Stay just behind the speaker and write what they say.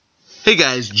Hey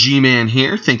guys, G-Man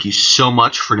here. Thank you so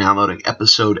much for downloading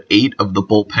episode 8 of the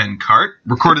Bullpen Cart.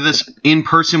 Recorded this in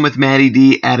person with Matty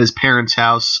D at his parents'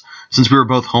 house since we were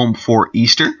both home for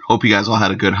Easter. Hope you guys all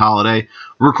had a good holiday.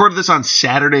 We recorded this on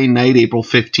Saturday night, April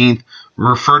 15th. We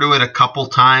refer to it a couple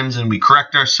times and we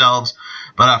correct ourselves,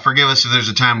 but forgive us if there's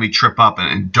a time we trip up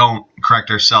and don't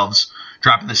correct ourselves.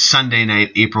 Dropping this Sunday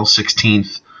night, April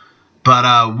 16th.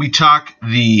 But we talk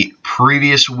the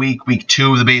previous week, week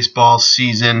 2 of the baseball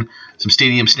season, some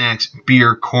stadium snacks,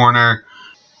 beer corner.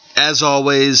 As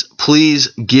always, please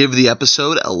give the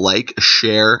episode a like, a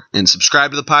share, and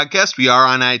subscribe to the podcast. We are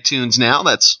on iTunes now.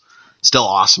 That's still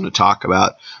awesome to talk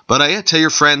about. But tell your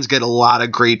friends, get a lot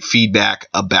of great feedback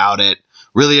about it.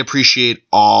 Really appreciate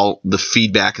all the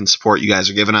feedback and support you guys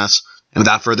are giving us. And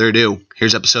without further ado,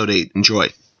 here's episode 8. Enjoy.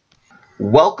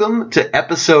 Welcome to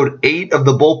episode 8 of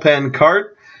the Bullpen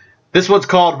Cart. This one's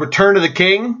called Return of the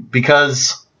King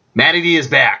because Matty D is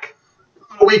back.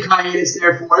 A week hiatus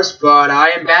there for us, but I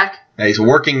am back. Yeah, he's a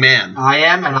working man. I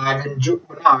am, and I've enjoyed.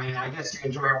 I guess you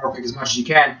enjoy your work week as much as you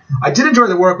can. I did enjoy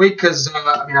the work week because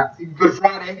Good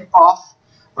Friday off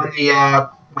when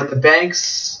the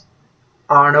banks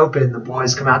aren't open. The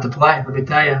boys come out to play. Let me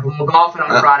tell you, a little golfing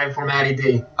on Friday for Matty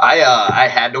D. I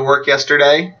had to work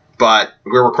yesterday. But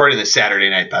we're recording this Saturday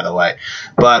night, by the way.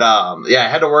 But, I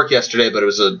had to work yesterday, but it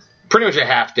was pretty much a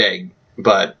half day.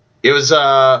 But it was,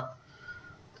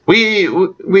 we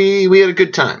had a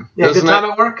good time. Yeah, good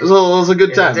time at work? It was a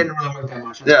good time. It didn't really work that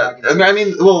much.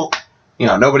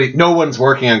 No one's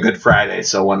working on Good Friday,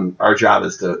 so when our job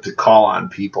is to call on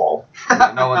people.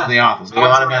 No one's in the office. We get a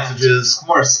lot of messages, of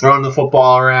course, throwing the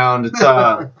football around. It's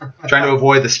trying to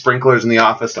avoid the sprinklers in the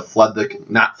office to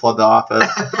not flood the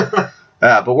office.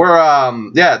 But we're,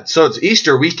 so it's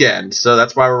Easter weekend, so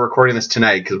that's why we're recording this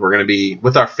tonight, because we're going to be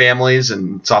with our families,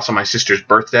 and it's also my sister's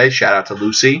birthday. Shout out to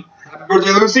Lucy. Happy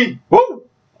birthday, Lucy. Woo!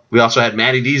 We also had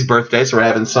Matty D's birthday, so we're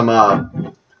having some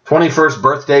 21st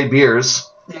birthday beers.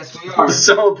 Yes, we are. To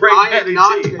celebrate I Matty am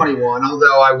not D. 21,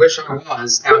 although I wish I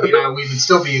was. We would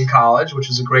still be in college,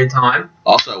 which is a great time.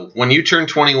 Also, when you turned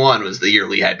 21 was the year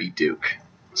Lehigh beat Duke.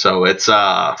 So it's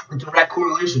a direct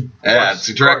correlation. Yeah, it's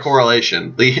a direct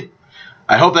correlation.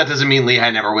 I hope that doesn't mean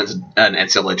Lehigh never wins an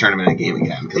NCAA tournament game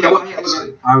again.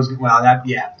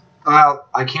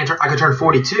 I could turn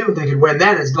 42. They could win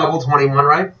then. It's double 21,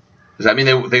 right? Does that mean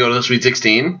they go to the Sweet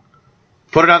 16?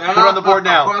 Put it on the board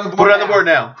now. Put it on the board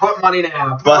now. Put money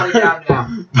now. Put money down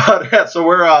now. But yeah, so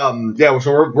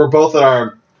we're both at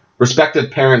our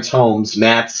respective parents' homes.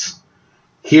 Matt's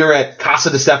here at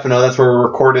Casa de Stefano. That's where we're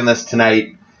recording this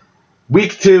tonight.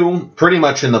 Week 2, pretty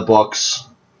much in the books.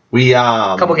 We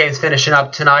a couple games finishing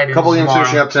up tonight.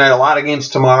 A lot of games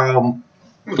tomorrow.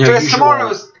 Tomorrow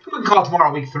we can call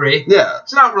tomorrow week 3. Yeah,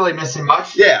 it's not really missing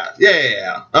much. Yeah.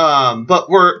 But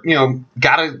we're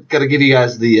gotta give you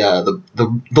guys the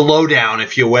lowdown,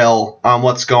 if you will, on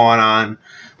what's going on.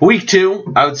 Week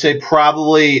 2, I would say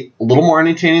probably a little more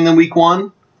entertaining than week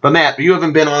 1. But Matt, you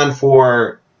haven't been on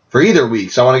for either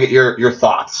week, so I want to get your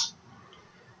thoughts.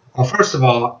 Well, first of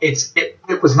all, it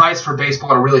was nice for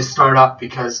baseball to really start up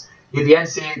because the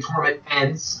NCAA tournament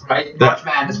ends, right? March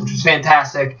Madness, which was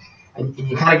fantastic, and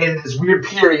you kind of get into this weird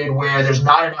period where there's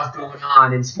not enough going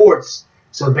on in sports,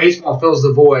 so baseball fills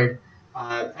the void.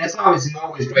 And it's obviously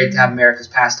always great to have America's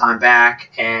pastime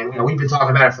back, and we've been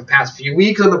talking about it for the past few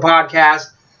weeks on the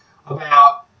podcast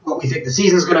about what we think the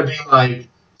season's going to be like.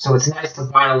 So it's nice to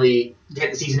finally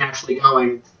get the season actually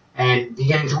going. And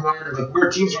beginning to learn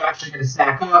where teams are actually going to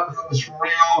stack up, who was for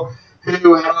real,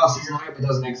 who had off-season hype that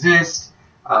doesn't exist.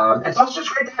 It's also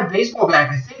just great to have baseball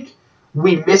back. I think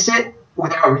we miss it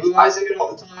without realizing it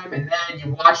all the time. And then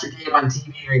you watch the game on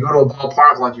TV or you go to a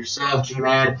ballpark like yourself,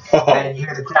 G-Man, and you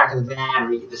hear the crack of the bat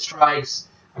or you get the strikes.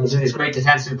 And some of these great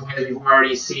defensive players we've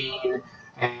already seen.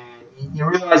 And you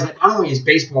realize that not only is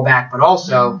baseball back, but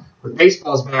also when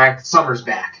baseball's back, summer's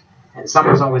back. And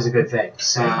summer's always a good thing.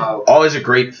 So always a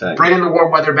great thing. Bringing the warm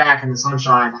weather back and the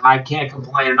sunshine, I can't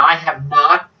complain. And I have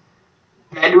not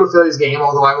been to a Phillies game,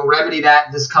 although I will remedy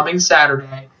that this coming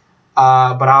Saturday. But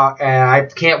I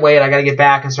can't wait. I got to get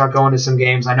back and start going to some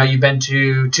games. I know you've been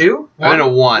to 2? I've been to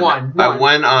 1. I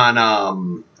went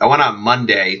on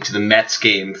Monday to the Mets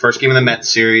game, first game of the Mets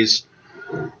series,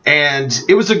 and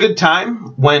it was a good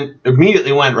time.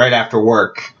 Immediately went right after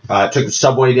work. Took the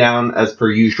subway down as per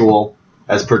usual.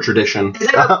 As per tradition.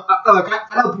 I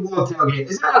know people love tailgate.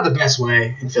 Is that not the best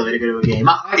way in Philly to go to a game?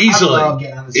 Easily. I love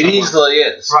getting on the subway. It easily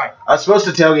is. Right. I was supposed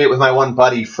to tailgate with my one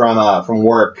buddy from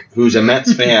work who's a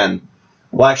Mets fan.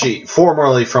 Well, actually,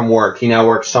 formerly from work. He now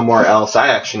works somewhere else. I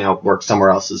actually now work somewhere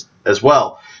else as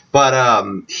well. But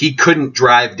he couldn't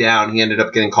drive down. He ended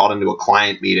up getting called into a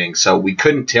client meeting, so we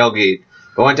couldn't tailgate.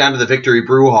 But went down to the Victory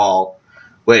Brew Hall,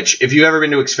 which, if you've ever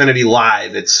been to Xfinity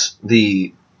Live, it's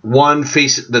the one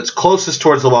face that's closest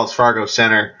towards the Wells Fargo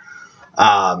Center.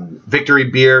 Victory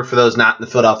Beer, for those not in the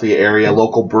Philadelphia area,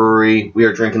 local brewery. We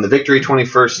are drinking the Victory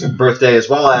 21st birthday, as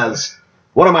well as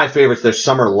one of my favorites. There's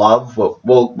Summer Love.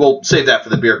 We'll save that for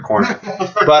the beer corner.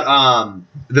 But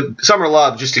the Summer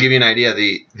Love, just to give you an idea,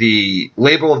 the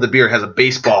label of the beer has a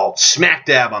baseball smack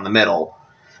dab on the middle.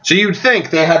 So you'd think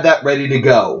they had that ready to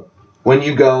go when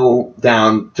you go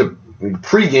down to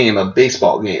pregame a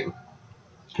baseball game.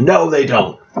 No, they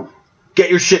don't.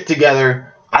 Get your shit together.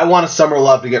 I want a Summer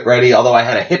Love to get ready, although I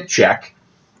had a hip check.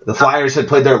 The Flyers had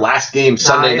played their last game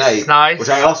Sunday night, which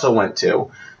I also went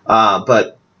to.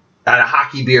 But I had a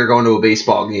hockey beer going to a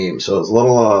baseball game, so it was a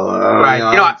little,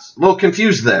 a little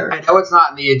confused there. I know it's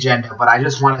not in the agenda, but I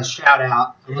just want to shout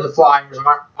out. I know the Flyers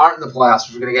aren't in the playoffs,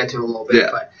 which we're going to get to in a little bit,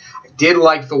 but I did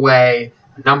like the way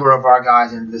a number of our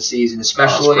guys into the season,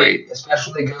 especially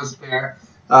Ghost Bear,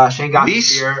 Shane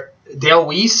Beer, Dale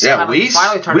Weiss. Yeah, Weiss.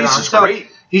 Finally turned Weiss around. is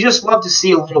great. You just love to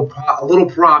see a little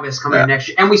promise coming next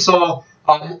year. And we saw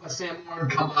Sam Warren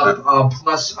come up,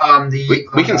 plus the...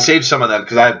 We can save some of them,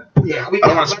 because I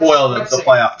don't want to spoil the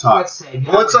playoff talk.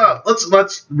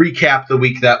 Let's recap the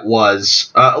week that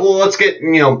was. Let's get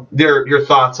your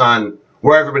thoughts on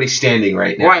where everybody's standing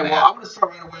right now. Right, well, I'm going to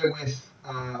start right away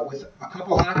with a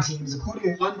couple hot teams,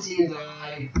 including one team that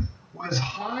I was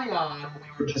high on when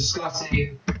we were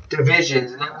discussing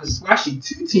divisions, and that was actually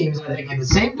two teams, I think, in the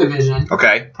same division.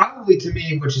 Okay. Probably to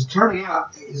me, which is turning out,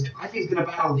 I think is going to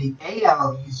battle the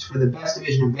AL East for the best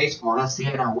division in baseball, and that's the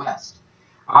NL West.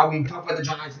 We talked about the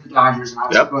Giants and the Dodgers, and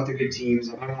obviously both are good teams.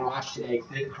 And everyone watched today,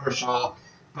 Clayton Kershaw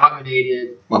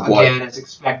dominated again as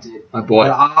expected. My boy.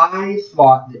 But I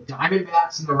thought the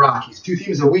Diamondbacks and the Rockies, two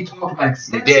teams that we talked about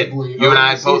extensively. You and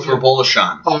I both were bullish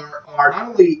on. Are not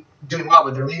only doing well,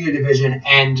 but they're leading the division.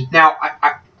 And now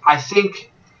I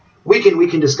think we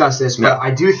can discuss this, but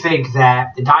I do think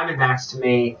that the Diamondbacks, to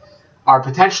me, are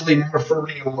potentially more for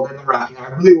real than the Rockies. I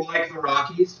really like the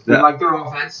Rockies. I like their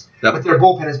offense. But their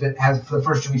bullpen has for the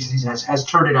first 2 weeks of the season, has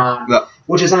turned it on,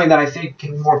 which is something that I think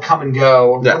can more come and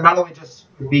go, not only just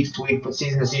week to week, but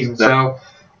season to season. So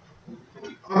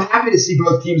I'm happy to see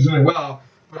both teams doing well.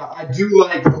 But I do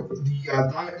like the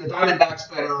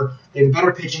Diamondbacks better. They have a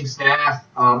better pitching staff.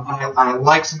 And I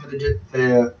like some of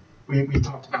the we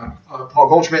talked about Paul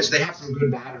Goldschmidt, so they have some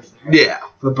good batters there. Yeah.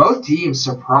 But both teams,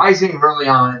 surprising early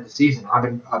on in the season. I've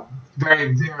been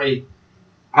very, very...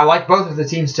 I like both of the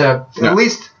teams to at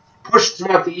least push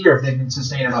throughout the year if they can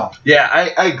sustain it all. Yeah,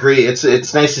 I agree. It's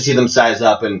nice to see them size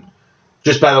up. And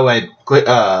just by the way,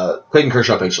 Clayton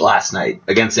Kershaw pitched last night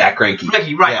against Zach Greinke.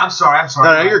 Greinke, right. Yeah. I'm sorry.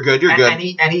 No, you're good. You're good. And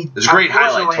he it's a great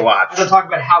highlight to watch. I'm going to talk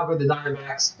about how good the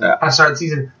Diamondbacks have started the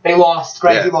season. They lost.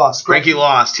 Greinke lost. Greinke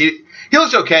lost. He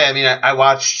looked okay. I mean, I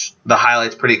watched the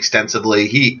highlights pretty extensively.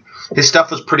 His stuff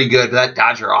was pretty good, but that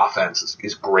Dodger offense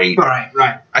is great.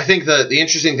 Right. I think the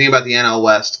interesting thing about the NL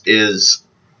West is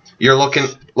you're looking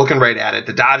right at it.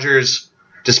 The Dodgers,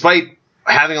 despite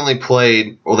having only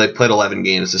played 11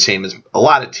 games, the same as a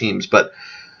lot of teams, but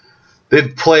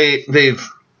they've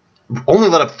only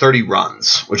let up 30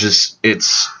 runs, which is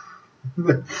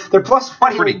they're plus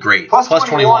 20, pretty great. Plus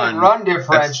 21 run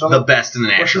differential. That's the best in the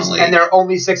National League. And they're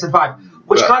only 6-5,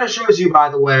 which kind of shows you, by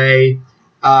the way,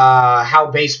 how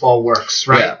baseball works,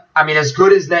 right? Yeah. I mean, as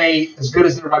good as their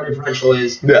run differential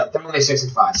is, they're only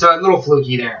 6-5. So a little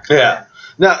fluky there. Yeah.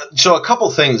 Now, so a couple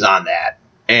things on that,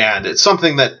 and it's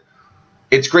something that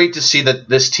it's great to see that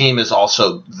this team is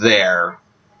also there.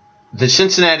 The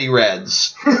Cincinnati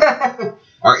Reds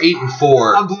are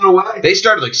 8-4. I'm blown away. They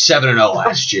started like 7-0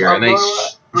 last year, and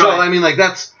I mean, like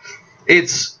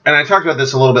it's. And I talked about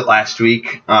this a little bit last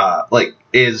week.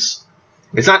 It's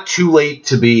not too late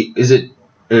to be.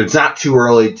 It's not too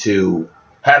early to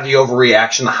have the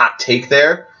overreaction, the hot take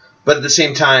there, but at the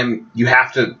same time, you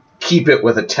have to keep it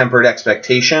with a tempered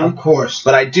expectation. Of course.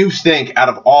 But I do think out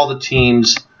of all the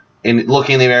teams in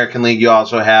looking in the American League, you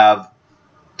also have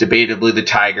debatably the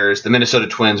Tigers. The Minnesota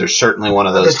Twins are certainly one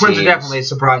of those teams. The Twins are definitely a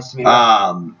surprise to me.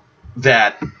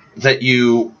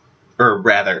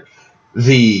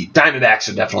 The Diamondbacks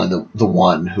are definitely the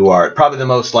one who are probably the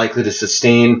most likely to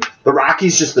sustain. The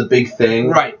Rockies just the big thing.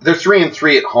 Right. They're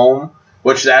 3-3 at home,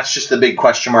 which that's just the big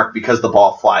question mark because the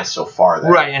ball flies so far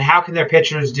there. Right, and how can their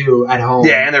pitchers do at home?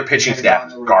 Yeah, and their pitching staff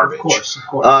is garbage. Of course.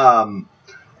 But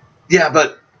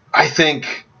I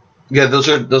think those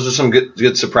are some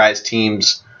good surprise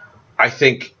teams. I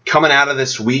think coming out of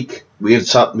this week, we've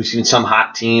seen some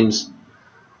hot teams.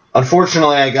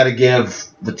 Unfortunately, I got to give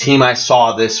the team I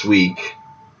saw this week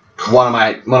one of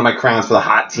my crowns for the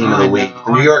hot team of the week.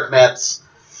 The New York Mets,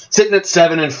 sitting at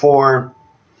 7-4,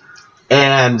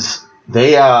 and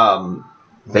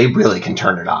they really can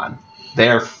turn it on. They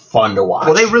are fun to watch.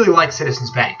 Well, they really like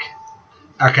Citizens Bank.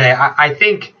 Okay, I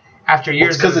think after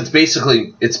years, because it's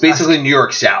basically New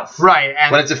York South, right?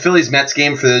 And when it's a Phillies Mets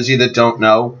game, for those of you that don't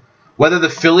know, whether the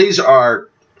Phillies are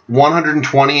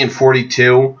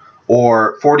 120-42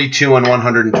 or 42 and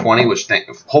 120, which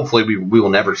hopefully we will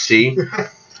never see,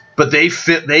 but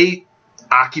they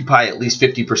occupy at least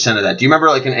 50% of that. Do you remember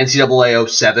like in NCAA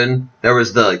 07, there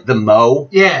was the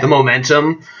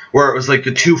momentum, where it was like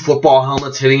the two football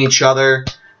helmets hitting each other,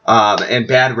 and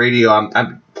bad radio.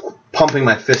 I'm pumping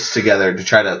my fists together to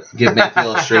try to give Matt the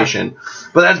illustration,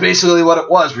 but that's basically what it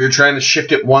was. We were trying to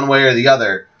shift it one way or the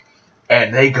other,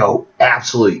 and they go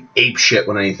absolutely ape shit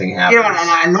when anything happens.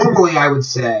 And normally I would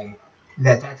say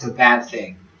that that's a bad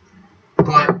thing,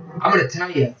 but I'm going to tell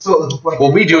you. So,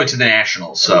 well, we do it to the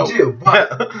Nationals, so we do. But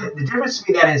the difference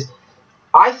between that is,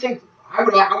 I think I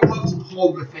would love to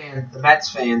hold the Mets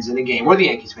fans in a game, or the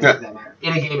Yankees fans for that matter,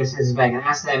 in a game at Citizens Bank, and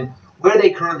ask them where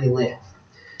they currently live.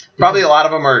 Probably a lot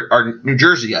of them are New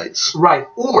Jerseyites. Right,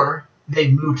 or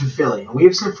they've moved to Philly. And we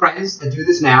have some friends that do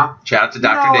this now. Shout out to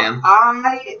Dr. Dan.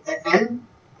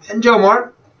 And Joe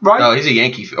Mart, right? Oh, he's a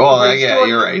Yankee fan. Oh, yeah,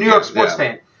 you're right. New York sports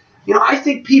fan. I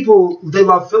think people, they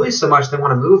love Philly so much they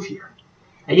want to move here.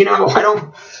 And,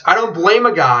 I don't blame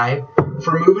a guy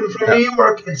for moving from New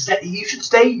York and you should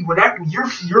stay whenever your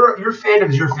fandom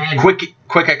is your fandom.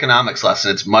 Quick economics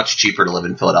lesson. It's much cheaper to live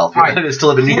in Philadelphia than it is to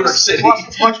live in New York City. Plus,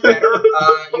 it's much better.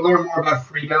 You learn more about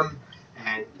freedom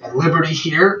and liberty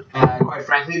here. Quite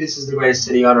frankly, this is the greatest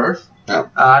city on earth. Yeah.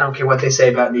 I don't care what they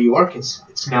say about New York. It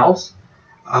smells.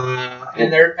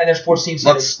 And their sports teams.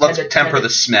 Let's temper the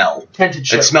smell.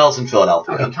 It smells in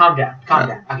Philadelphia. Okay, calm down.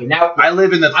 Okay, now I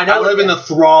live in the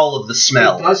thrall of the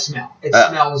smell. It does smell. It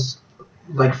smells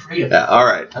like freedom. Yeah. All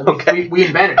right. Okay. We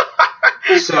invented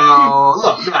it. So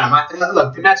look,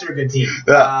 the Mets are a good team.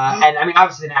 Yeah. And I mean,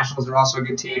 obviously the Nationals are also a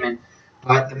good team,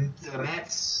 but the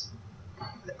Mets,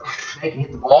 they can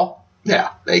hit the ball.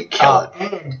 Yeah, they kill it.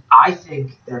 And I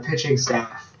think their pitching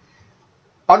staff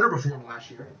underperformed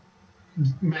last year.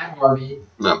 Matt Harvey,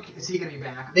 is he going to be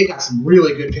back? They got some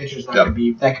really good pitchers that could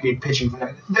be pitching for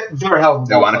them. They're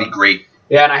healthy. They want to be great.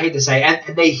 Yeah, and I hate to say,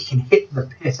 and they can hit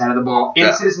the piss out of the ball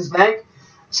in Citizens Bank.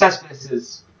 Cespedes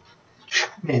is,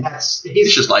 man,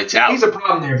 he's just lights out. He's a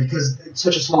problem there because it's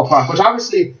such a small park, which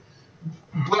obviously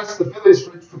blessed the Phillies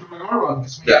for putting our run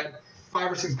because we had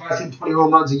 5 or 6 guys hitting 20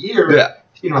 home runs a year. Yeah.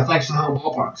 Thanks to the home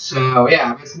ballpark. So,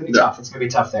 yeah, it's going to be tough. It's going to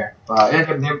be tough there.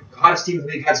 The hottest team in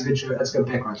the league, that's a good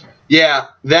pick right there. Yeah,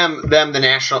 the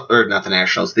National, or not the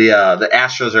Nationals, the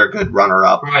Astros are a good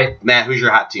runner-up. Right. Matt, who's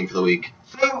your hot team for the week?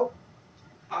 So,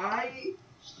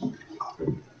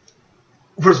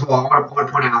 first of all, I want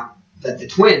to point out that the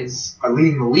Twins are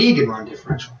leading the league in run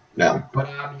differential. No. But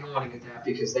you don't want to get that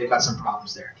because they've got some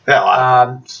problems there. Yeah, a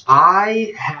lot.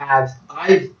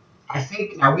 I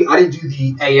think I didn't do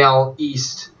the AL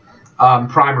East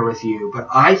primer with you, but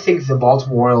I think the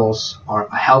Baltimore Orioles are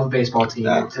a hell of a baseball team.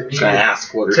 Yeah, to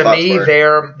me,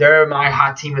 they're my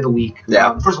hot team of the week.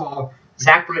 Yeah. First of all,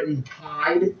 Zach Britton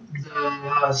tied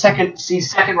the second. He's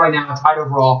second right now, tied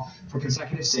overall for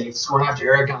consecutive saves, scoring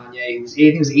after Eric Gagne. He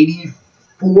was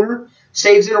 84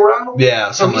 saves in a row.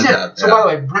 Yeah, something like that. So, by the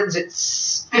way, Britton's at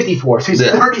 54, so he's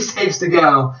 30 saves to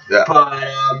go. Yeah.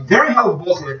 But they're a hell of a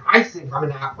ball team. I think, like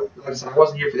I said, I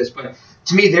wasn't here for this, but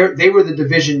to me, they were the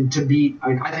division to beat. I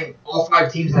mean, I think all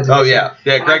 5 teams had to. Oh, yeah.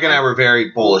 Yeah, Greg and I were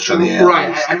very bullish on the AL.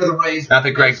 Right. I know the Rays. Not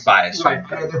that Greg's biased. Right.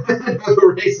 I know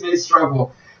the Rays may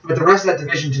struggle. But the rest of that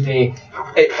division, to me,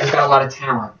 it has got a lot of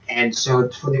talent. And so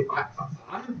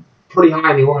I'm pretty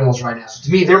high on the Orioles right now. So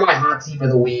to me, they're my hot team of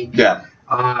the week. Yeah.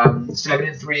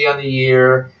 7-3 on the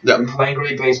year. Yep. They're playing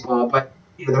great baseball, but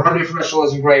the run differential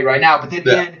isn't great right now. But then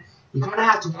again, you kind of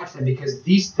have to watch them because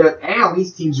the AL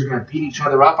East teams are going to beat each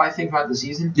other up, I think, throughout the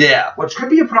season. Yeah. Which could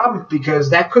be a problem because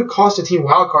that could cost a team a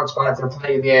wild card spot if they're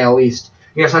playing in the AL East.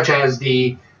 Such as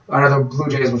the Blue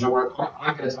Jays, which I'm going to talk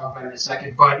about in a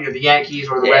second. But the Yankees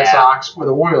or the Red Sox or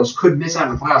the Orioles could miss out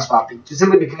on the playoff spot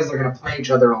simply because they're going to play each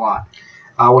other a lot,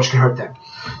 which can hurt them.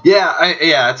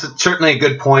 Yeah, it's certainly a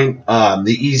good point.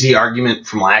 The easy argument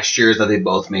from last year is that they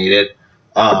both made it.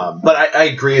 But I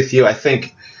agree with you. I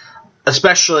think,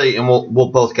 especially, and we'll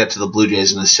both get to the Blue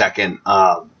Jays in a second.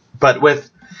 But with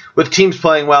teams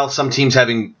playing well, some teams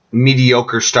having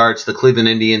mediocre starts, the Cleveland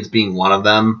Indians being one of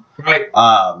them. Right.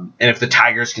 And if the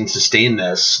Tigers can sustain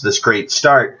this great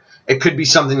start, it could be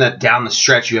something that down the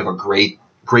stretch you have a great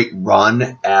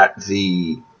run at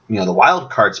the the wild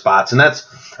card spots, and I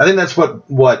think that's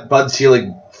what Bud Selig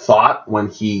thought when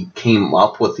he came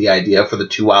up with the idea for the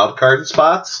 2 wild card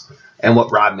spots, and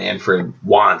what Rob Manfred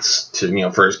wants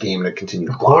to for his game to continue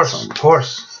to blossom. Of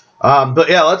course. But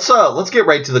yeah, let's get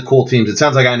right to the cool teams. It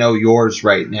sounds like I know yours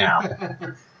right now.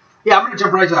 Yeah, I'm going to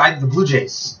jump right to the Blue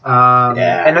Jays.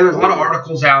 I know there's a lot of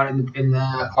articles out in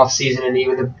the offseason and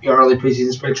even the early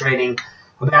preseason spring training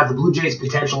about the Blue Jays'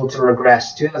 potential to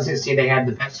regress. 2016, they had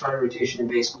the best starting rotation in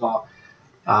baseball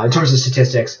in terms of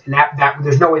statistics, and that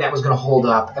there's no way that was going to hold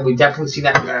up, and we definitely see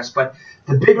that regress. But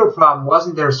the bigger problem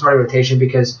wasn't their starting rotation,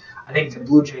 because I think the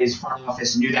Blue Jays front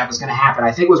office knew that was going to happen.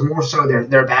 I think it was more so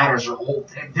their batters are old.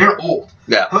 They're old.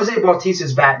 Yeah. Jose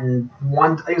Bautista's batting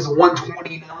I think it was a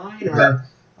 129 or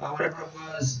whatever it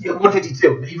was,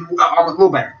 152, even a little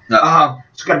better. Yeah.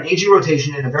 So got an aging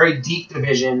rotation in a very deep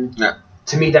division. Yeah.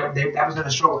 To me, that was going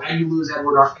to struggle. And you lose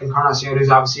Edward Encarnacion, who's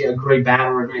obviously a great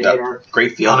batter, a great hitter.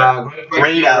 Great fielder.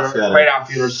 Great outfielder. Great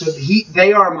outfielder. So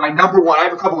they are my number one. I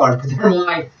have a couple others, but they're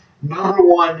my number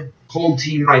one cold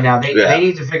team right now. They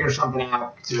need to figure something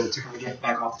out to kind of get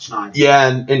back off the schneid.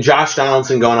 Yeah, and Josh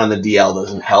Donaldson going on the DL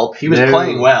doesn't help. He was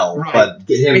playing well, right. but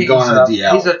him going on the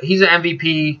DL. He's an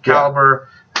MVP caliber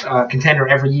contender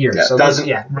every year. Yeah, so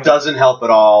doesn't help at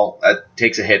all. That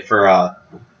takes a hit for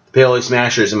Paley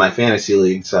Smashers in my fantasy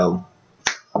league, so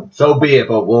be it.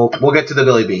 But we'll get to the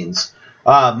Billy Beans.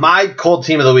 My cold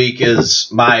team of the week is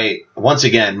my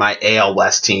AL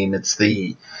West team. It's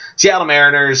the Seattle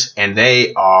Mariners, and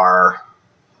they are,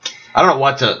 I don't know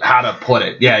how to put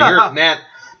it. Yeah,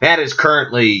 Matt is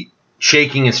currently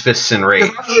shaking his fists in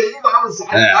rage.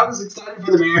 I was excited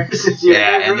for the Mariners this year.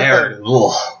 Yeah, and they're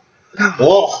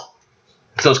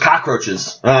it's those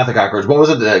cockroaches. Not the cockroaches. What was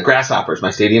it? The grasshoppers.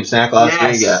 My stadium snack last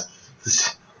week. Yeah.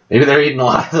 Maybe they're eating a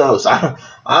lot of those. I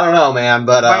don't know, man.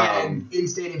 But in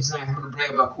stadium snack, I'm going to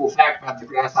bring up a cool fact about the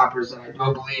grasshoppers that I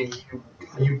don't believe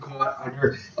you caught on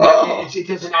your. It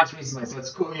just announced recently, so it's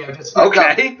cool. Yeah, just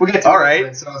okay. We'll get to all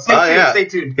right. So stay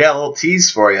tuned. Yeah, a little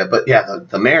tease for you. But yeah,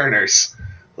 the Mariners.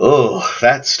 Oh,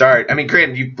 that start. I mean,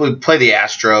 granted, you play the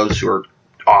Astros, who are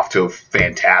off to a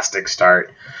fantastic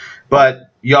start, but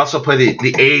you also play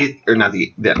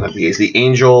the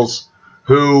Angels,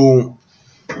 who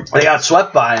they got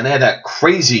swept by, and they had that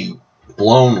crazy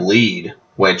blown lead,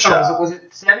 which was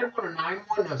it 7-1 or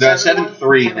 9-1? No,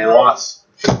 7-3, and they lost.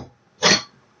 It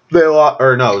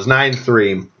was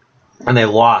 9-3, and they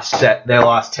lost. They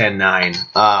lost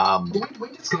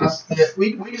 10-9.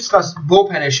 We discussed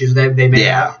bullpen issues they may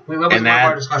have. We went with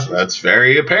our discussions. That's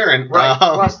very apparent. Right.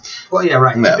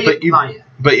 Right. No,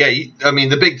 but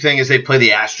the big thing is they play the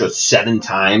Astros 7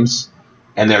 times,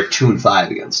 and they're 2-5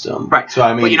 against them. Right. So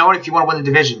I mean, but you know what? If you want to win the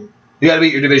division, you got to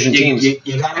beat your division teams. You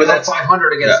got to go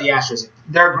 500 against the Astros.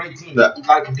 They're a great team. You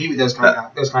got to compete with those kind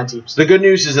of teams. The good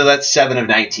news is that's 7 of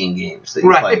 19 games that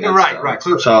you play against them. Right.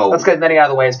 So let's get as many out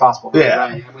of the way as possible. Yeah.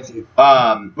 Right, I'm with you.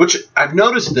 Which I've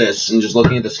noticed this, and just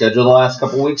looking at the schedule the last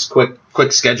couple of weeks,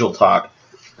 quick schedule talk,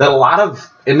 that a lot of,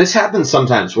 and this happens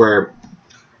sometimes where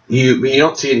you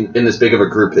don't see in this big of a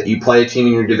group that you play a team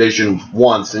in your division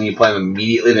once and you play them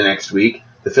immediately the next week.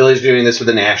 The Phillies are doing this with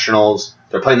the Nationals.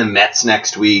 They're playing the Mets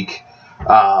next week.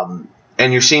 And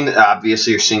you're seeing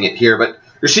it here, but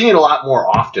you're seeing it a lot more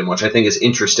often, which I think is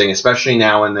interesting, especially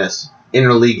now in this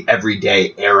interleague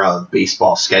everyday era of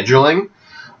baseball scheduling.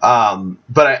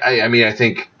 But I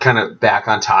think kind of back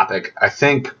on topic, I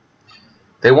think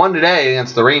they won today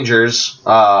against the Rangers,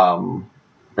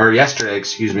 or yesterday,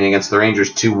 against the Rangers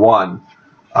 2-1,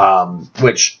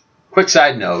 which, quick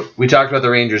side note, we talked about the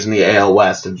Rangers in the AL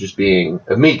West of just being,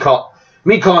 of me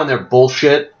calling their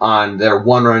bullshit on their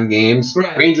one-run games.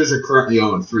 Right. Rangers are currently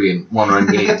 0-3 in one-run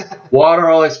games. Water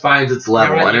always finds its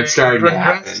level, and it's starting to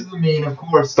happen. To the mean, of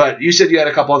course. But you said you had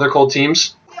a couple other cold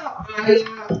teams? Yeah, I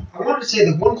wanted to say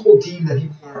the one cold team that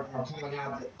people are calling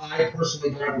out that I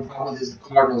personally don't have a problem with is the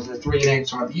Cardinals. They're 3-8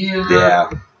 start of the year.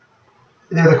 Yeah.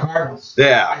 They're the Cardinals.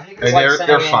 Yeah, I think it's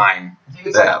they're fine. I think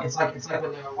it's like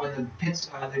when the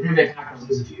Green Bay Packers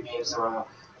lose a few games in a row.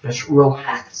 Just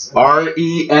relax.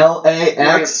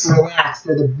 RELAX. Relax.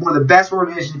 They're one of the best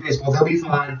organizations in baseball. They'll be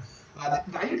fine. I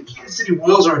think the Kansas City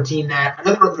Royals are a team that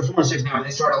they're 4-6 now. And they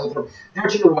start all over. They're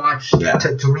a team to watch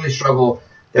to really struggle.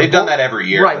 They've done that every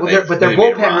year. Right, but their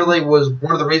bullpen really was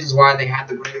one of the reasons why they had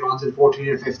the great runs in 14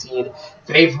 and 15.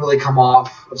 They've really come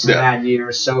off of some bad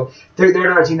years. So they're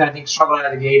another team that I think struggled out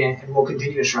of the gate and will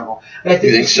continue to struggle. And I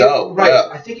think you think so? Right. Yeah.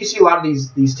 I think you see a lot of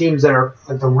these teams that are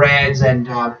like the Reds and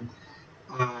the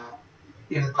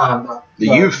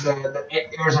youth. The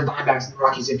Arizona Diamondbacks and the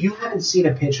Rockies. If you haven't seen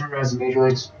a pitcher as a major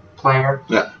league player,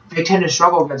 they tend to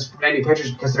struggle against brand new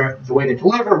pitchers because they're the way they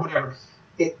deliver, whatever.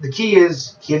 the key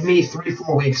is give me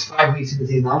 3-4 weeks, 5 weeks into the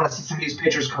season. I want to see some of these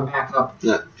pitchers come back up.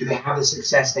 Yeah. Do they have the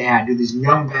success they had? Do these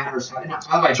young batters have? By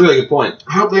the way, That's a really good point.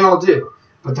 I hope they all do.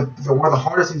 But one of the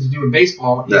hardest things to do in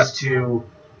baseball is to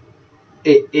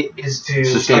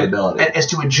sustainability. Is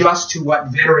to adjust to what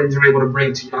veterans are able to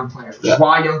bring to young players. Which is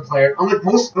why young players,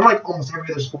 unlike almost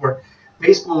every other sport,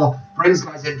 baseball brings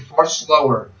guys in far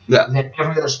slower than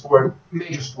every other sport,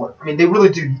 major sport. I mean, they really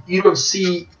do. You don't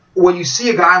see when you see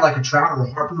a guy like a Trout or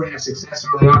a Harper have success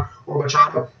early on, or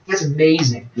Machado. That's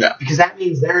amazing. Yeah. Because that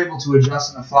means they're able to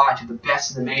adjust on the fly to the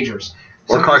best in the majors.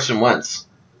 Or Carson Wentz.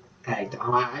 Hey,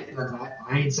 I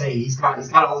ain't saying he's got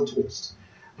all the tools.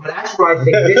 But that's where I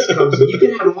think this comes in. You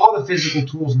can have all the physical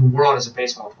tools in the world as a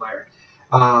baseball player.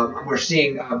 We're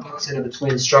seeing Buxton and the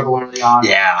Twins struggle early on.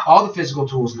 Yeah. All the physical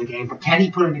tools in the game, but can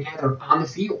he put them together on the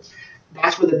field?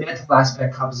 That's where the mental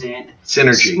aspect comes in.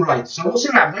 Synergy. Right. So we'll see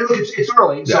what happens. Look, it's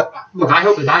early. Yeah. So, look, I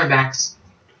hope the Diamondbacks,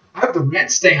 I hope the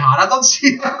Reds stay hot. I'd love to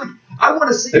see them. I want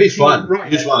to see It'd be fun. Right.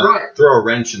 You just want to throw a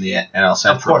wrench in the NL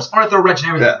Central. Of course. I want to throw a wrench in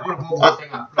everything. I want to blow the whole thing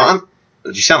up. Right.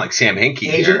 You sound like Sam Hinkie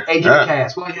here. Agent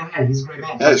Cass. Well, he's a great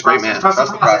man. Yeah, he's a great man.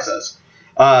 Trust the process.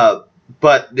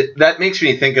 But that makes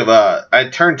me think of I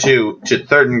turned to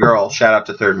Third and Girl. Shout out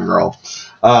to Third and Girl.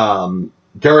 When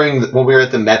we were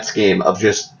at the Mets game of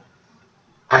just,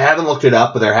 I haven't looked it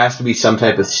up, but there has to be some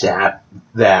type of stat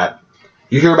that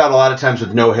you hear about a lot of times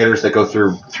with no hitters that go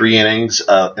through 3 innings,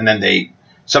 and then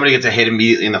somebody gets a hit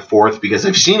immediately in the 4th because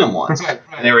they've seen them once and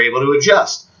they were able to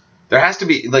adjust. There has to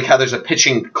be, like how there's a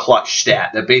pitching clutch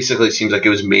stat that basically seems like it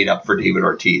was made up for David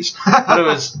Ortiz. But it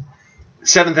was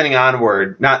 7th inning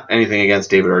onward, not anything against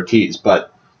David Ortiz,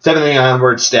 but 7th inning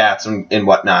onward stats and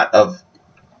whatnot.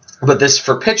 But this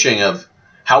for pitching of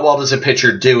how well does a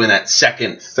pitcher do in that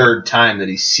second, third time that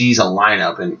he sees a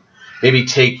lineup and maybe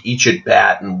take each at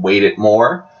bat and weight it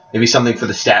more. Maybe something for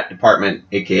the stat department,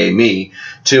 a.k.a. me,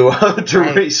 to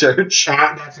research.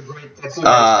 That's a great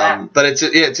stat. But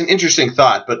it's an interesting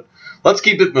thought. But let's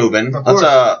keep it moving.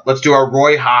 Let's do our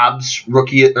Roy Hobbs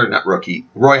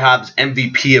Roy Hobbs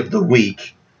MVP of the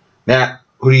week. Matt,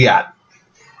 who do you got?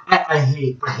 I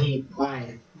hate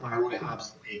my Roy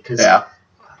Hobbs week because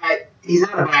he's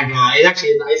not a bad guy.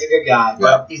 He's a good guy,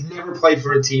 but he's never played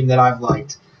for a team that I've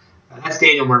liked. That's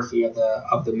Daniel Murphy of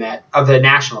the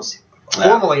Nationals.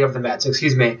 Formerly of the Mets,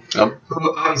 excuse me,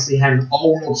 who obviously had an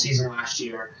all-world season last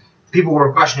year. People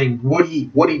were questioning, would he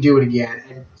do it again?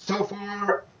 And so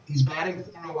far, he's batting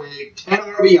 408, 10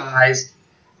 RBIs.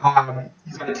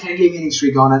 He's got a 10-game inning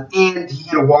streak on it, and he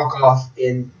hit a walk-off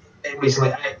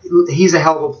recently. He's a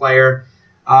hell of a player.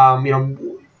 Recently.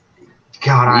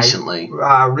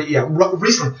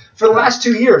 Recently. For the last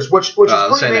 2 years, which is pretty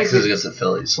amazing. Next is against the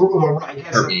Phillies.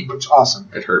 Hurt me. Which is awesome.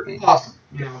 It hurt me. Awesome.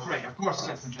 Right. Of course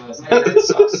against the Giants. It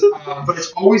sucks. But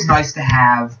it's always nice to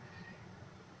have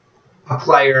a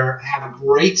player have a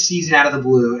great season out of the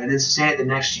blue and then sustain it the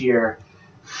next year.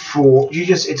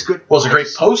 It's good. Well, it's a great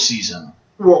postseason.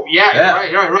 Well,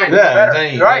 right.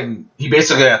 Yeah, and he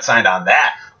basically got signed on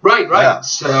that. Right. Yeah.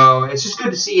 So it's just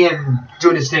good to see him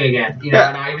doing his thing again.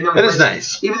 Now, even though it is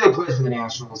nice. Even though he plays for the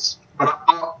Nationals, but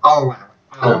I'll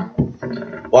allow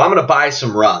it. Well, I'm going to buy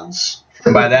some runs.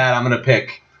 And by that, I'm going to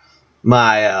pick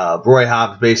my Roy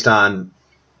Hobbs based on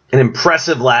an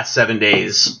impressive last 7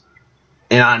 days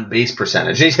and on base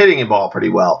percentage. He's hitting the ball pretty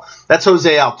well. That's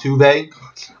Jose Altuve.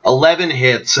 11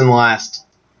 hits in the last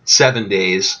 7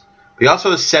 days. But he also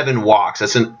has 7 walks.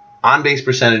 That's an on-base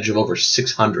percentage of over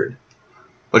 600.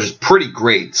 Which is pretty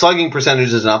great. Slugging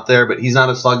percentage isn't up there, but he's not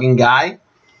a slugging guy.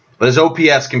 But his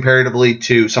OPS comparatively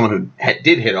to someone who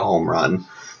did hit a home run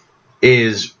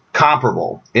is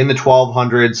comparable in the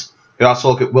 1200s. You also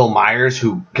look at Will Myers,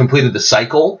 who completed the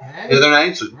cycle the other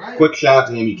night. So quick shout out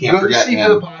to him. You can't forget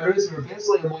him.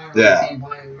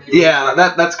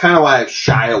 That's kind of why I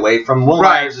shy away from Will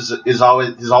Myers. Has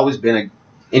always been an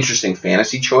interesting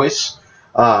fantasy choice.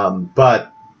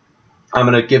 But I'm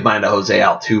going to give mine to Jose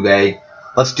Altuve.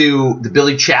 Let's do the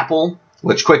Billy Chapel.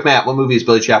 Quick, Matt, what movie is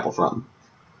Billy Chapel from?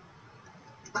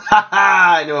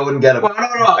 I knew I wouldn't get him. Well,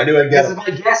 I knew I'd get him. If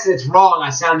I guess it's wrong, I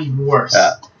sound even worse.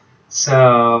 Yeah.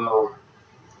 So,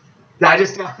 I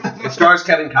just... It stars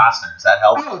Kevin Costner. Does that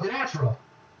help? Oh, The Natural.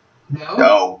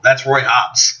 No, that's Roy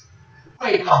Hobbs.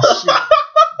 Wait, shit.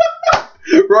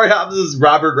 Roy Hobbs is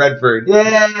Robert Redford.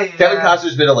 Yeah. Kevin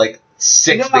Costner's been in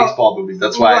 6 baseball movies.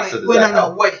 That's why I said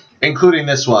that. Wait. Including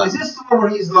this one. Is this the one where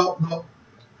he's the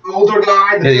older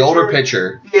guy? The older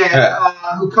pitcher. Yeah.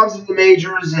 Who comes into the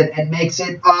majors and makes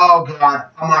it. Oh, God.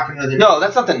 I'm not going to know the name. No,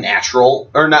 that's not The Natural.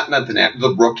 Or not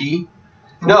the Rookie.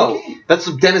 Rookie?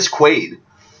 That's Dennis Quaid.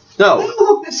 No,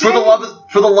 for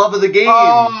the love of the game.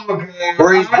 Oh, okay.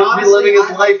 Where he's reliving his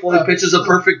life while he pitches a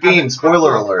perfect game.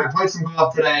 Spoiler alert. I played some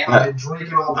golf today. I've been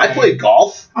drinking all day. I played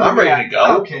golf. I'm ready to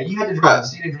go. Okay, you had to drink.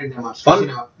 So you didn't drink that much. Fun. You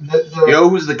know, you know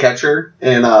who's the catcher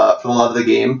in For the Love of the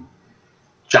Game?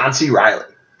 John C. Reilly.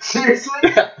 Seriously?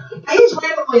 Yeah. He's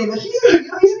randomly in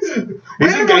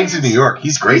He's in Gangs of New York.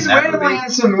 He's great. He's randomly in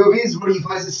some movies where he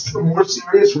plays a more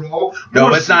serious role.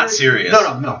 No, it's not serious.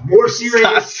 No. More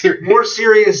serious. More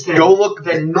serious than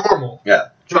normal. Yeah.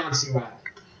 John C. Reilly.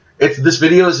 This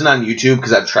video isn't on YouTube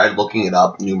because I've tried looking it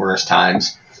up numerous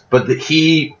times. But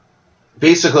he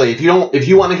basically, if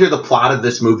you want to hear the plot of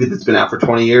this movie that's been out for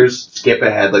 20 years, skip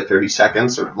ahead like 30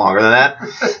 seconds or longer than that.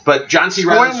 But John C.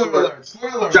 Reilly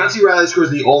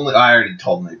scores the only. I already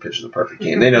told them they pitched the perfect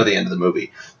game. They know the end of the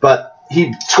movie, but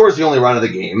he scores the only run of the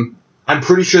game. I'm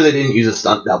pretty sure they didn't use a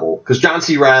stunt double because John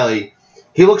C. Reilly,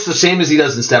 he looks the same as he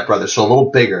does in Step Brothers, so a little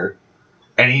bigger,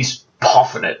 and he's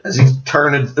puffing it as he's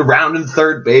turning around in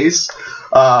third base.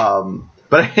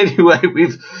 But anyway,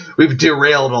 we've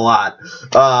derailed a lot.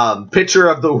 Pitcher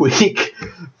of the week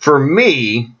for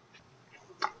me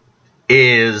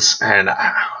is, and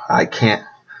I can't.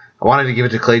 I wanted to give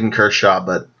it to Clayton Kershaw,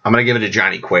 but I'm gonna give it to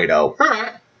Johnny Cueto. All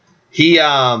right. He's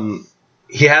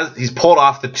pulled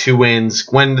off the 2 wins.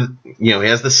 When he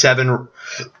has the seven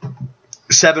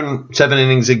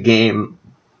innings a game.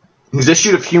 He's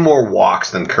issued a few more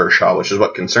walks than Kershaw, which is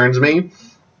what concerns me.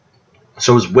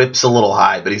 So his whip's a little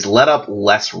high, but he's let up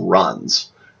less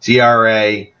runs. His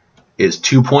ERA is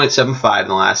 2.75 in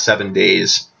the last 7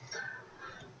 days.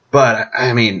 But,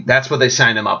 I mean, that's what they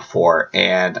signed him up for.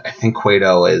 And I think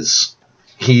Cueto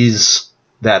he's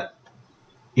that,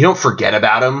 you don't forget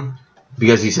about him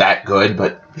because he's that good,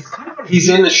 but he's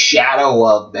in the shadow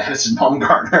of Madison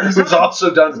Bumgarner, who's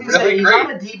also done really great. He's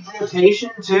on a deep rotation,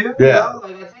 too. Yeah.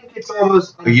 I think it's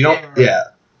almost unfair. Yeah.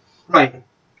 Right.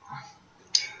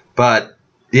 But,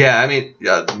 yeah, I mean,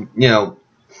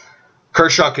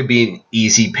 Kershaw could be an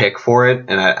easy pick for it,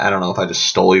 and I don't know if I just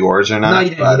stole yours or not. No, you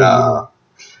didn't.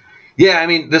 Yeah, I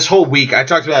mean, this whole week, I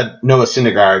talked about Noah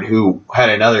Syndergaard, who had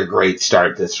another great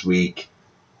start this week,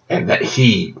 and that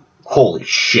holy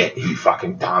shit, he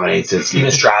fucking dominates it. Steven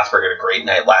Strasburg had a great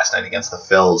night last night against the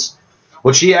Phils,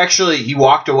 which he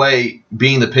walked away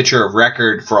being the pitcher of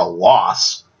record for a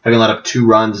loss, having let up 2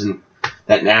 runs, and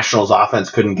that Nationals offense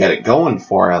couldn't get it going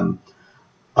for him.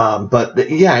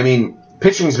 I mean,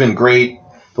 pitching's been great.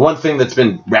 The one thing that's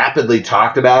been rapidly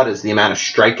talked about is the amount of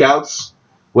strikeouts,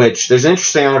 which there's an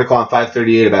interesting article on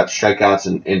 538 about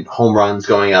strikeouts and home runs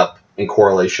going up in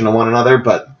correlation to one another.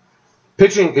 But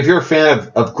pitching, if you're a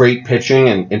fan of great pitching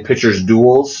and pitchers'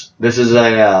 duels, this is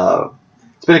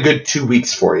it's been a good 2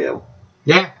 weeks for you.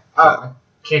 Yeah.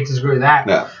 Can't disagree with that.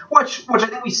 Yeah. Which I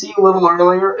think we see a little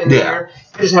earlier in the year.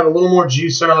 Pitchers have a little more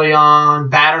juice early on.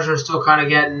 Batters are still kind of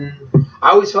getting.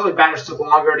 I always felt like batters took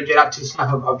longer to get up to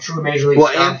stuff of true major league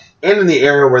stuff. And in the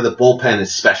era where the bullpen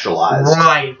is specialized.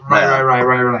 Right.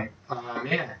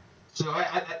 Yeah. So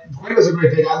Cueto's a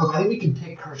great pick. I think we can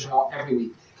pick Kershaw every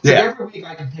week. So every week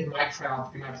I can pick Mike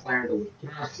Trout to be my player of the week. You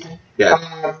know what I'm saying?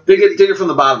 Yeah. Dig it from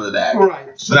the bottom of the bag.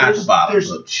 Right. So not the bottom.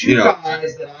 There's 2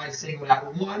 guys that I singled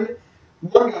out.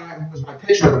 One guy who was my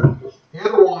pitcher of the week. The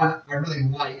other one I really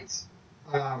liked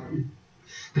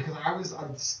because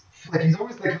he's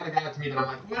always the kind of guy to me that I'm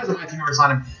like, why doesn't my team ever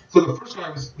sign him? So the first guy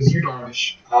was Yu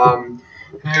Darvish.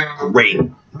 Great.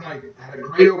 Right. Had a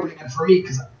great opening. And for me,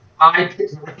 because I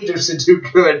picked the Rangers to do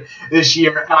good this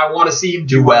year, and I want to see him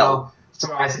do well.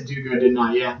 So I said do good, didn't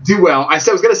I? Yeah. Do well. I was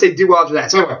going to say do well after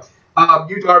that. So anyway,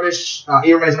 Yu Darvish,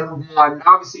 ERA is under 1.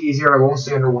 Obviously, his ERA won't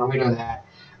stay under 1. We know that.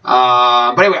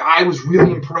 But anyway, I was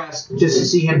really impressed just to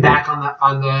see him back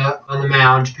on the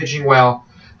mound, pitching well.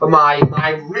 But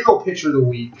my real pitcher of the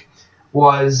week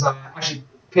was actually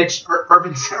pitched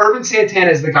Irvin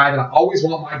Santana is the guy that I always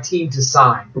want my team to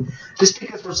sign, just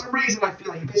because for some reason I feel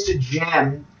like he pitched a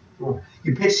gem.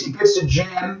 He pitched a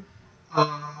gem,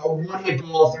 one hit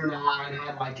ball through 9,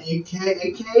 had like 8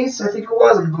 Ks, I think it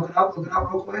was. I'm looking up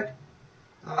real quick.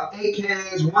 8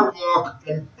 Ks, 1 walk,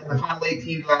 and the final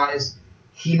 18 guys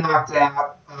he knocked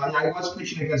out. Now he was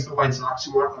pitching against the White Sox,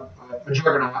 who are a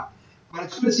juggernaut. But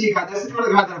it's good to see a guy. That's the kind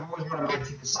of guy that I've always wanted my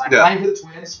team to sign. Playing for the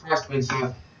Twins, Cross Twins. So,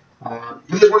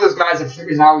 he's just one of those guys that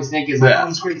figures I always think is like,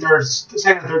 he's great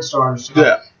second and third starters.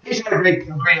 So he's had a great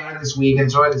night this week and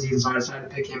enjoyed the season, so I decided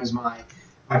to pick him as my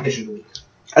pitcher of the week.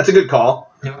 That's a good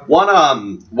call. Yeah.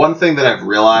 One thing that I've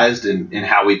realized in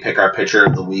how we pick our pitcher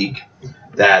of the week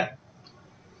that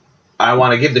I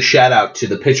want to give the shout out to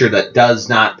the pitcher that does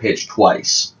not pitch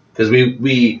twice. Because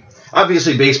we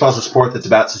obviously baseball's a sport that's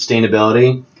about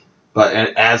sustainability.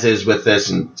 But as is with this,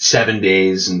 in 7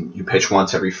 days, and you pitch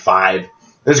once every 5,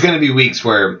 there's going to be weeks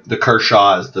where the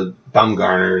Kershaws, the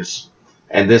Bumgarners,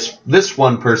 and this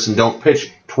one person don't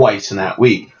pitch twice in that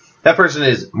week. That person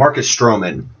is Marcus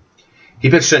Stroman. He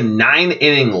pitched a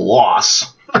 9-inning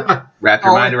loss. Wrap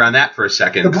your mind around that for a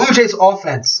second. The Blue Jays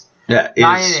offense. Yeah,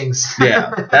 9 innings.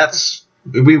 Yeah,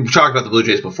 we've talked about the Blue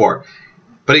Jays before.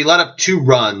 But he let up 2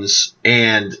 runs,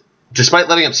 and despite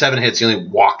letting up 7 hits, he only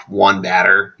walked 1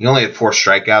 batter. He only had 4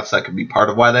 strikeouts. That could be part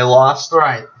of why they lost.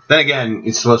 Right. Then again,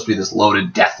 it's supposed to be this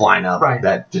loaded death lineup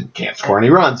that can't score any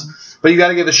runs. But you got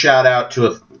to give a shout out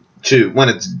to when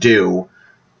it's due,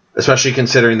 especially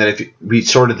considering that if we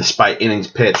sorted this by innings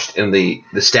pitched in the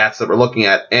stats that we're looking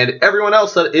at, and everyone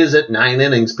else that is at 9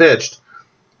 innings pitched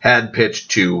had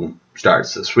pitched 2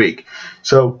 starts this week.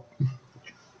 So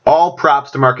all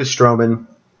props to Marcus Stroman.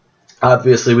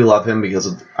 Obviously, we love him because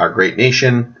of our great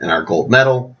nation and our gold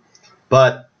medal,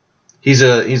 but he's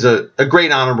a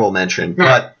great honorable mention.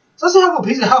 Right. But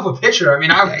he's a hell of a pitcher. I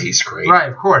mean, he's great. Right,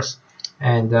 of course.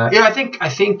 And I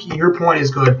think your point is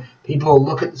good. People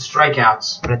look at the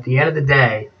strikeouts, but at the end of the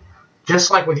day, just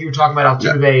like what you were talking about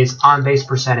Altuve's on base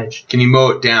percentage. Can you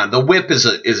mow it down? The whip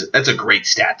that's a great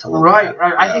stat to look at.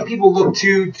 Right. I think people look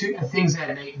to things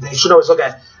that they should always look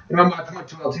at. Remember, my point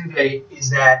to Altuve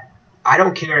is that I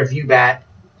don't care if you bat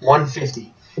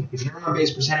 150. If your on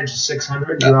base percentage is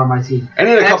 600, you're on my team. And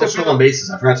he had a couple stolen bases.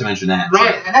 I forgot to mention that.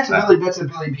 Right, and that's a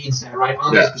Billy Bean stat, right?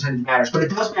 On base percentage matters, but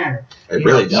it does matter. It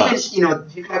really does. Even,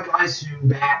 you've got guys who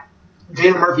bat.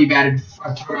 Daniel Murphy batted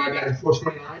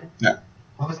 429. Yeah.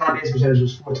 Well, his on base percentage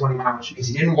was 429, which means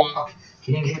he didn't walk,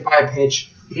 he didn't get hit by a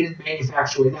pitch, he didn't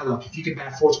manufacture it. Now, look, if you can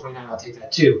bat 429, I'll take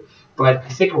that too. But I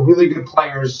think a really good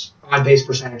player's on-base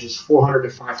percentage is 400 to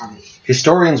 500.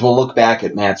 Historians will look back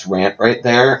at Matt's rant right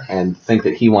there and think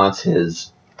that he wants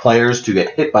his players to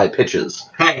get hit by pitches.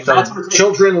 Hey, so that's what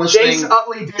children listening,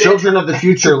 children of the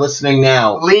future listening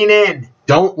now, lean in.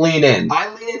 Don't lean in.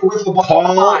 I lean in wiffle ball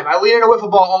all the time. I lean in a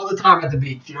wiffle ball all the time at the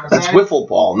beach. You know what I'm saying? That's wiffle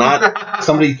ball, not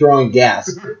somebody throwing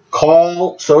gas.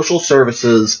 Call social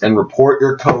services and report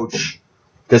your coach.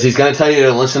 Because he's going to tell you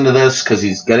to listen to this because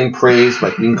he's getting praised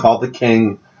by being called the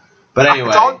king. But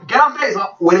anyway. Get on base.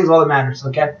 Winning's all that matters,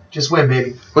 okay? Just win,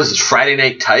 baby. What is this, Friday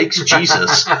Night Tykes?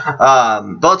 Jesus.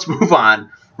 But let's move on.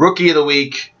 Rookie of the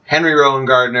Week, Henry Rowan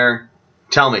Gardner.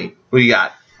 Tell me, who you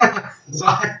got? So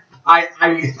I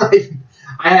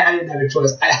didn't have a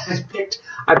choice.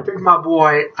 I picked my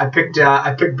boy. I picked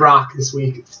Brock this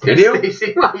week. Did you? He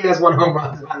has 1 home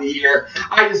run on the year.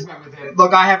 I just went with him.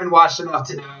 Look, I haven't watched enough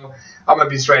to know. I'm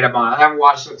gonna be straight up on it. I haven't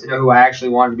watched enough to know who I actually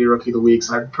wanted to be Rookie of the Week.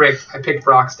 So I picked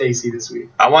Brock Stacy this week.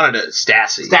 I wanted to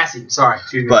Stassi. Sorry,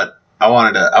 excuse me. But I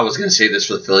was gonna say this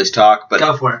for the Phillies talk, but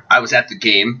go for it. I was at the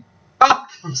game. Oh,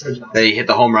 I'm so jealous. That he hit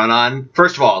the home run on.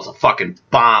 First of all, it was a fucking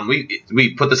bomb.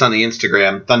 We put this on the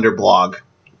Instagram, Thunderblog,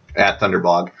 at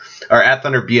Thunderblog, or at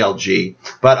ThunderBLG.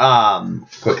 But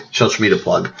quick social media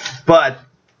plug. But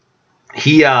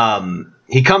he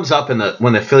comes up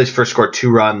when the Phillies first scored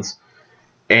 2 runs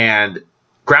and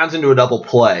grounds into a double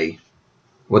play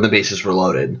when the bases were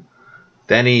loaded.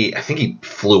 Then I think he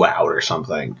flew out or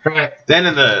something. Right. Then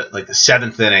in the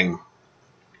 7th inning,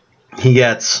 he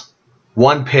gets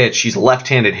 1 pitch. He's a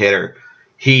left-handed hitter.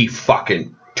 He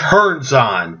fucking turns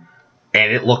on,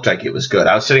 and it looked like it was good.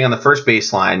 I was sitting on the first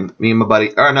baseline. Me and my buddy,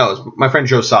 it was my friend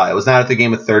Joe Solly. I was not at the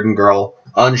game with Third and Girl.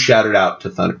 Unshouted out to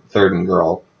Third and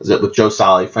Girl. I was with Joe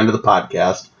Solly, friend of the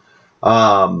podcast.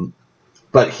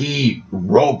 But he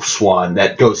ropes one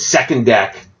that goes second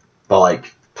deck, but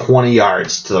 20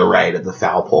 yards to the right of the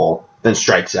foul pole, then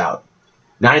strikes out.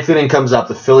 9th inning comes up,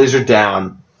 the Phillies are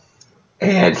down,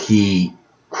 and he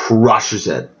crushes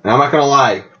it. And I'm not going to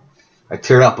lie, I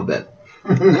teared up a bit.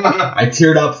 I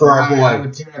teared up for our boy. I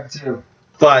would tear up too.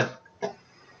 But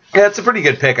yeah, it's a pretty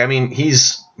good pick. I mean,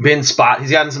 he's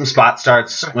gotten some spot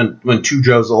starts when Two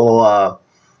Joe's a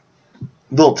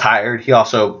little tired. He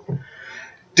also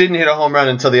didn't hit a home run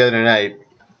until the other night.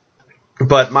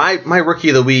 But my Rookie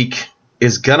of the Week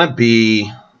is gonna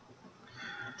be.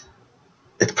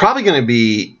 It's probably gonna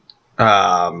be.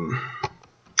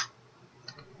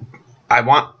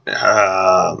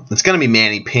 It's gonna be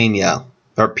Manny Pena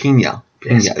or Pena.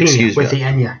 Excuse me. With the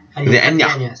Enya. The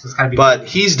Enya. So it's gotta be but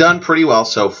he's done pretty well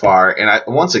so far, and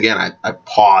I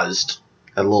paused,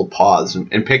 had a little pause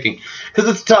in picking because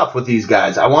it's tough with these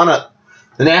guys.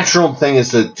 The natural thing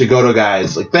is to go to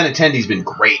guys like Benintendi's been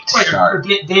great to start.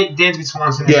 Dansby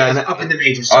Swanson is up in the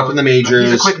majors. So up in the majors.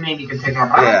 He's a quick name you can pick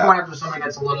up. I'm going after somebody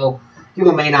that's a little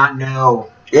people may not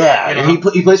know. Yeah, and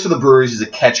he plays for the Brewers. He's a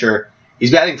catcher.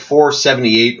 He's batting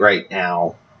 .478 right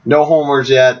now. No homers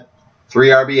yet. 3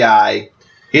 RBI.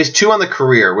 He has 2 on the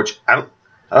career, which I don't.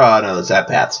 Oh no, that's at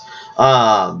bats.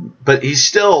 But he's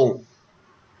still,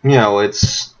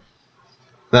 it's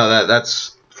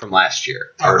that's from last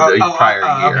year or prior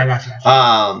year. Okay,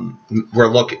 gotcha. We're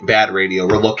looking bad radio.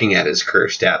 We're looking at his career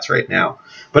stats right now.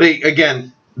 But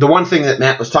again, the one thing that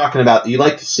Matt was talking about that you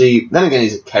like to see. Then again,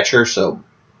 he's a catcher, so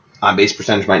on base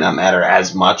percentage might not matter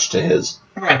as much to his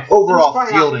overall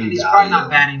fielding. He's probably not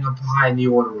batting up high in the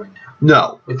order right now.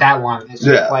 No. With that one,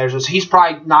 players, so he's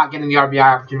probably not getting the RBI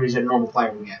opportunities that a normal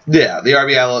player would get. Yeah, the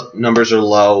RBI numbers are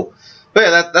low. But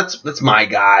yeah, that's my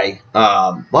guy.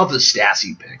 Love the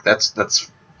Stassi pick. That's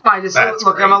I'm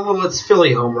a little. It's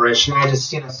Philly homerish, and I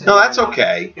just No, that's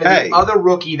okay. Hey, the other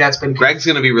rookie that's been Greg's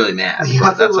gonna be really mad,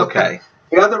 but that's okay.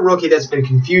 The other rookie that's been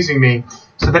confusing me.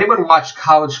 So if anyone watched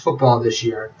college football this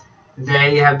year,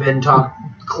 they have been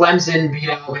talking. Clemson beat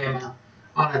Alabama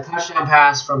on a touchdown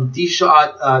pass from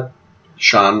Deshaun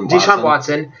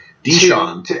Watson.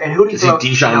 Deshaun. And who did he throw?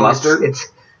 Deshaun Mustard?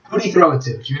 Who did he throw it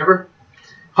to? Do you remember?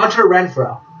 Hunter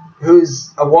Renfrow,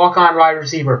 who's a walk-on wide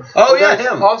receiver. Oh, yeah,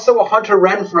 him. Also a Hunter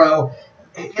Renfrow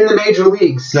in the major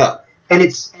leagues. Yeah. And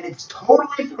it's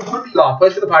totally thrown me off,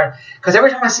 plays for the Pirates. Because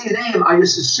every time I see his name, I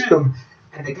just assume,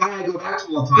 and the guy I go back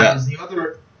to all the time is the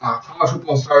other college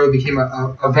football star who became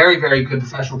a very, very good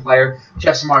professional player,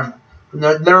 Jeff Samardzija.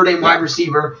 The Notre Dame wide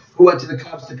receiver who went to the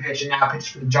Cubs to pitch and now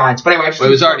pitched for the Giants. But anyway, he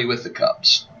was already with the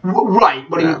Cubs. Right,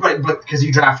 but because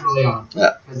he drafted early on.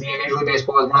 Yeah. Because the Major League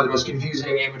Baseball is one of the most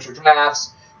confusing amateur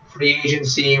drafts, free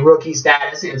agency, rookie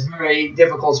status. It's a very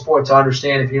difficult sport to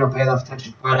understand if you don't pay enough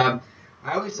attention. But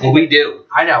I always think we do.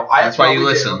 I know. That's why you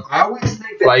listen. I always think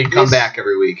that that's why you come back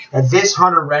every week. That this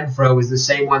Hunter Renfrow is the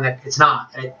same one that it's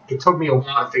not. It took me a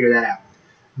while to figure that out.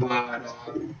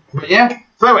 But yeah.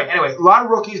 So anyway, a lot of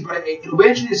rookies, but it'll be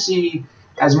interesting to see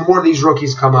as more of these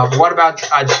rookies come up. What about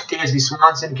Dansby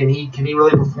Swanson? Can he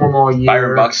really perform all year?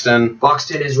 Byron Buxton.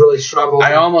 Buxton has really struggled.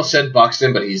 I almost said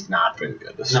Buxton, but he's not been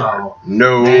good this year.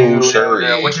 No,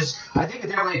 sir. Which is, I think,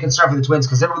 definitely a concern for the Twins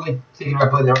because they're really thinking about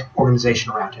putting their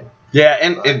organization around him. Yeah,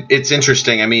 and it's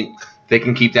interesting. I mean, they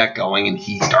can keep that going, and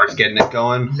he starts getting it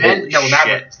going.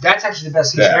 That's actually the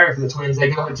best case scenario for the Twins.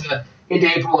 They go into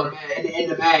April and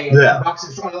into May. And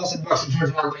Buxton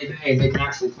turns around late May, and they can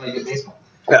actually play good baseball.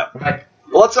 Yeah. Right.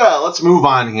 Well, let's move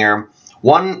on here.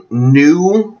 One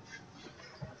new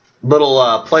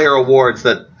little player awards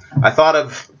that I thought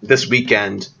of this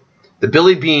weekend: the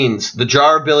Billy Beans, the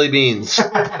jar of Billy Beans,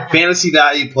 fantasy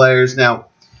value players. Now,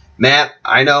 Matt,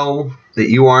 I know that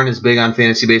you aren't as big on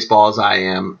fantasy baseball as I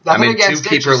am. I'm in 2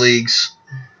 keeper leagues.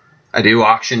 I do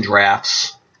auction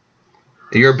drafts.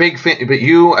 You're a big fan, but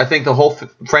I think the whole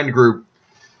friend group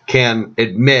can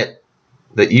admit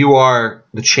that you are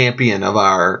the champion of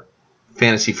our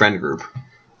fantasy friend group.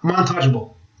 I'm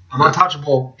untouchable. I'm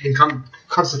untouchable when it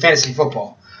comes to fantasy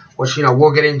football, which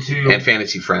we'll get into. And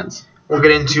fantasy friends. We'll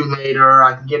get into later.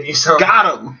 I can give you some.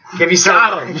 Got him. Give you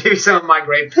some of my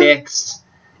great picks.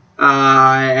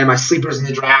 And my sleepers in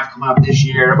the draft coming up this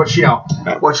year, which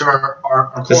which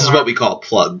are this is what we call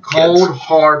plug cold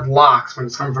hard locks when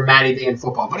it's coming from Matty D in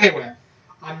football. But anyway,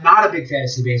 I'm not a big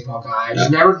fantasy baseball guy. I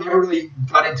just never really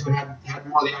got into it. Had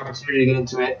more of the opportunity to get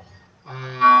into it.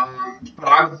 But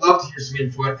I would love to hear some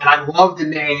input, and I love the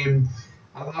name.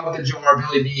 I love the jar of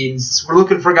Billy Beans. We're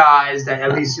looking for guys that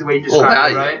at least the way you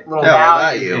described it, right? Little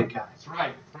value guys,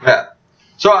 right? Yeah.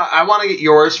 So I want to get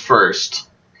yours first.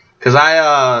 Because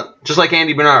I, just like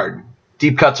Andy Bernard,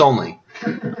 deep cuts only.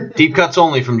 Deep cuts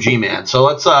only from G-Man. So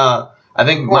let's, I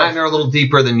think mine are a little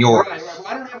deeper than yours. Right. Well,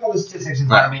 I don't have all the statistics in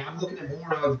front of me. I'm looking at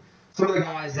more of some of the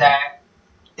guys that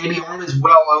maybe aren't as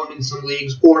well-owned in some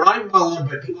leagues, or not even well-owned,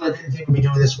 but people that didn't think would be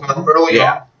doing this well early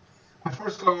on. My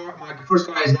first guy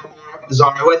is Nomar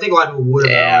Mazara, who I think a lot of people would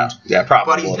have owned. Yeah,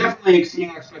 probably. But he's definitely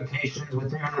exceeding expectations with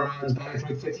 300 runs, batting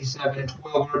 .357, and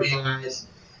 12 RBIs.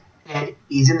 And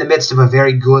he's in the midst of a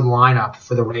very good lineup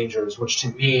for the Rangers, which to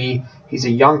me, he's a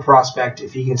young prospect.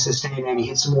 If he can sustain, maybe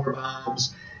hit some more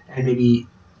bombs and maybe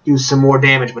do some more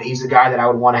damage. But he's the guy that I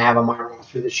would want to have on my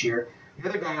roster this year. The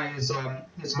other guy is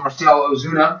Marcell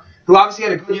Ozuna, who obviously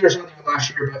had a good year something last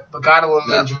year, but got a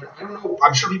little injured. I don't know.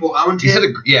 I'm sure people owned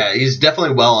him. He's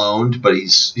definitely well owned, but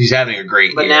he's having a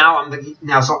great year. But now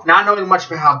not knowing much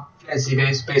about how fantasy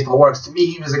baseball works, to me,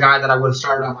 he was a guy that I would have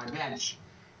started on my bench.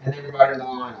 And then right in the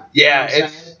lineup.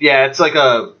 It's like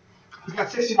a. He's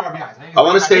got 16 RBIs. I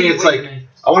want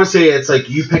to say it's like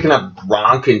you picking up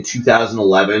Gronk in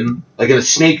 2011. Like in a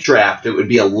snake draft, it would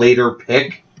be a later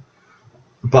pick,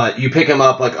 but you pick him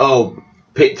up like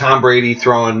Tom Brady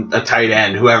throwing a tight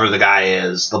end, whoever the guy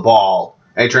is, the ball,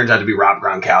 and it turns out to be Rob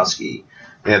Gronkowski.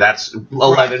 Yeah, that's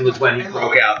 11 was when he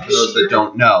broke out. For those that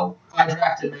don't know. I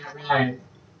drafted Matt Ryan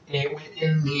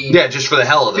in the just for the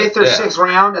hell of it. fifth or sixth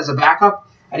round as a backup,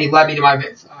 and he led me to my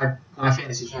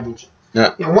fantasy championship.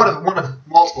 Yeah. One of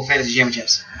multiple fantasy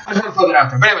championships. I just want to throw that out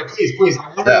there. But anyway, please, I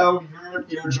want to know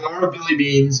your jar of Billy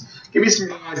Beans. Give me some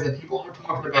guys that people aren't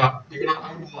talking about. You're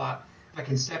not own a lot that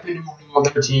can step into a role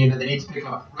of their team that they need to pick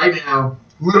up right now,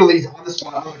 literally on the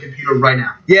spot on the computer right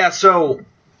now. Yeah. So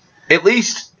at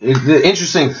least the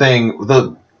interesting thing,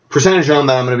 the percentage owned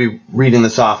that I'm going to be reading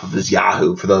this off of is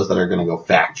Yahoo for those that are going to go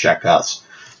fact check us.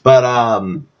 But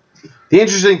the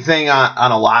interesting thing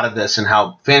on a lot of this and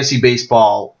how fantasy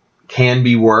baseball can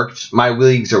be worked, my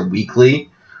leagues are weekly,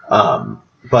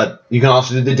 but you can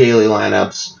also do the daily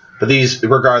lineups. But these,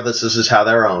 regardless, this is how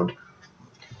they're owned.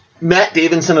 Matt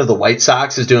Davidson of the White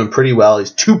Sox is doing pretty well.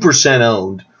 He's 2%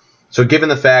 owned. So given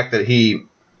the fact that he,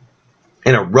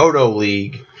 in a roto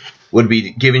league, would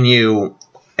be giving you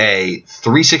a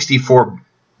 364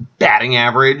 batting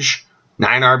average,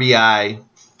 9 RBI,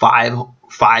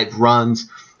 5 runs.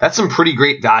 That's some pretty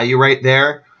great value right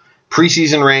there.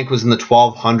 Preseason rank was in the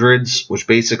 1200s, which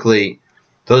basically,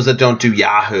 those that don't do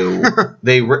Yahoo,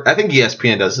 I think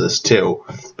ESPN does this too,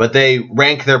 but they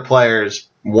rank their players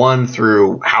 1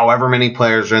 through however many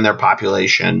players are in their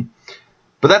population.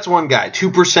 But that's one guy,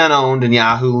 2% owned in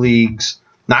Yahoo leagues.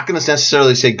 Not going to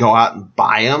necessarily say go out and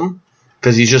buy him,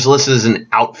 because he's just listed as an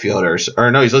outfielder.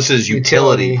 Or no, he's listed as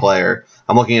utility player.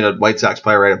 I'm looking at a White Sox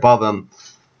player right above him.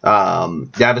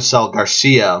 Davisel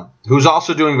Garcia, who's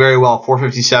also doing very well,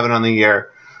 457 on the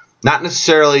year. Not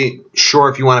necessarily sure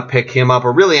if you want to pick him up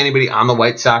or really anybody on the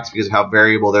White Sox because of how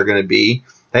variable they're going to be.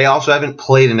 They also haven't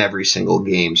played in every single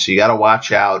game, so you got to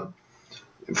watch out.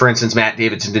 For instance, Matt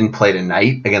Davidson didn't play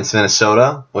tonight against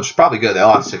Minnesota, which is probably good. They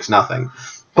lost 6-0.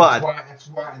 But that's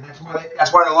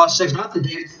why they lost 6-0.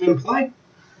 Davidson didn't play.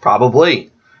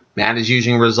 Probably. Matt is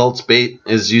using a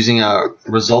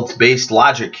results-based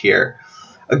logic here.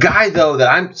 A guy, though, that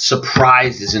I'm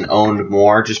surprised isn't owned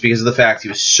more just because of the fact he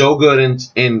was so good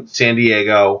in San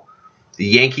Diego. The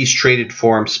Yankees traded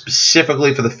for him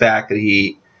specifically for the fact that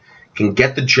he can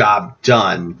get the job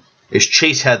done, is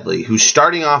Chase Headley, who's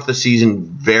starting off the season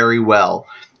very well.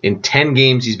 In 10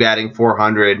 games, he's batting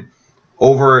 .400,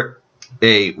 over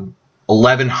a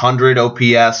 1,100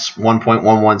 OPS,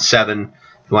 1.117,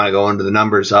 if you want to go into the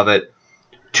numbers of it.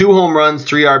 2 home runs,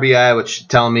 3 RBI, which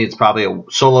telling me it's probably a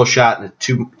solo shot and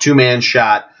a two-man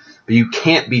shot. But you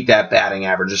can't beat that batting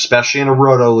average, especially in a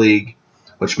roto league,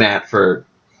 which, Matt, for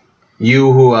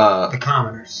you who... the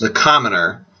commoners. The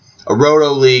commoner. A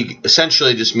roto league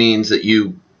essentially just means that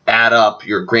you add up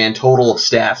your grand total of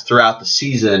stats throughout the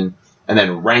season and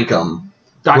then rank them.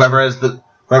 Gotcha.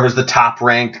 Whoever's the top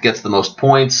ranked gets the most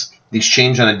points. These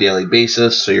change on a daily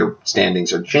basis, so your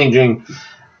standings are changing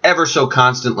ever so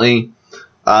constantly.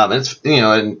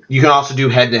 And you can also do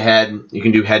head-to-head. You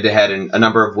can do head-to-head in a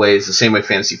number of ways, the same way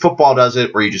fantasy football does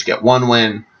it, where you just get one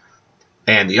win,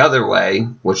 and the other way,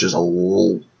 which is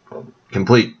a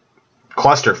complete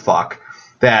clusterfuck,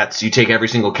 that's you take every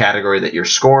single category that you're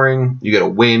scoring, you get a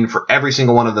win for every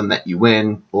single one of them that you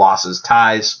win, losses,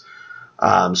 ties.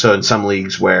 So in some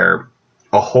leagues where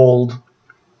a hold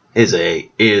is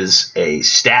a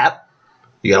stat,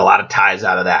 you get a lot of ties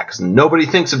out of that because nobody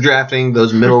thinks of drafting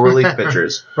those middle relief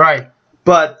pitchers. Right.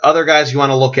 But other guys you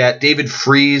want to look at, David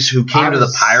Freese, who came to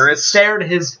the Pirates. Stared at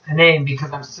his name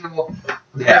because I'm still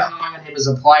high on him as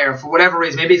a player for whatever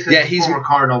reason. Maybe it's because he's a former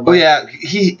Cardinal. But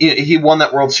he won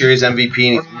that World Series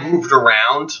MVP and he moved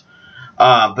around.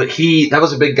 But that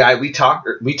was a big guy. We talked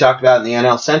about in the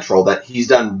NL Central that he's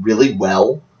done really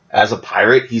well as a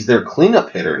Pirate. He's their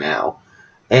cleanup hitter now,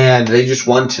 and they just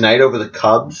won tonight over the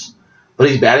Cubs. But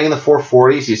he's batting in the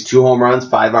 440s. He has 2 home runs,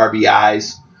 5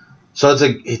 RBIs. So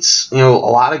it's a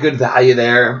lot of good value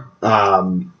there.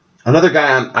 Another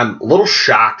guy I'm a little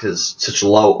shocked is such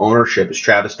low ownership is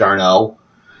Travis d'Arnaud.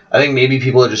 I think maybe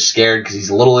people are just scared because he's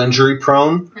a little injury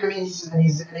prone. I mean, he's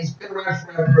been around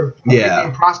forever. Yeah,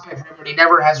 he's a prospect forever, and he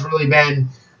never has really been,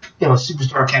 a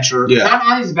superstar catcher. Yeah.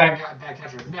 Not he's a bad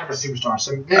catcher, but never a superstar.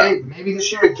 So maybe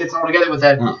this year it gets all together with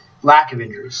that lack of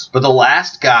injuries. But the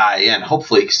last guy, and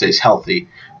hopefully he stays healthy.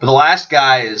 But the last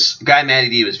guy is a guy Matty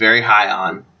D was very high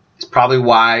on. It's probably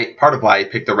part of why he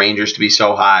picked the Rangers to be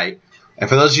so high. And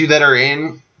for those of you that are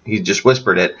in, he just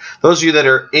whispered it. Those of you that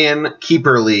are in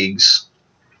keeper leagues,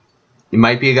 he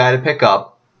might be a guy to pick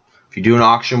up. If you do an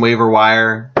auction waiver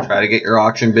wire, try to get your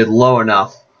auction bid low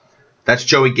enough. That's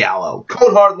Joey Gallo.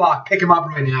 Cold hard lock. Pick him up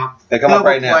right now. Pick him up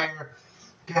right now.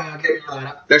 Get him in your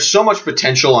lineup. There's so much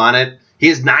potential on it. He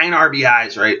has 9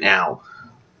 RBIs right now,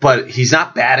 but he's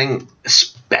not batting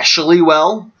especially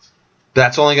well.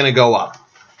 That's only going to go up.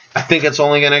 I think it's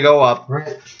only going to go up.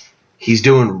 Right. He's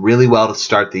doing really well to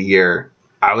start the year.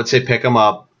 I would say pick him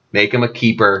up, make him a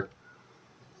keeper.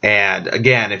 And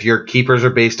again, if your keepers are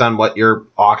based on what your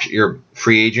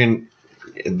free agent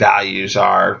values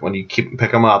are, when you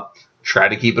pick them up, try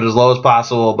to keep it as low as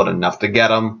possible, but enough to get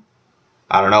them.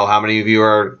 I don't know how many of you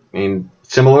are in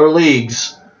similar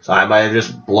leagues, so I might have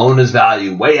just blown his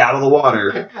value way out of the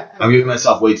water. I'm giving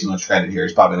myself way too much credit here.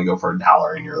 He's probably going to go for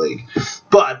 $1 in your league,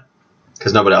 but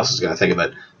because nobody else is going to think of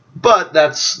it. But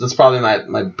that's probably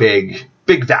my big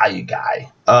value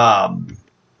guy.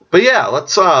 But yeah,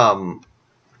 let's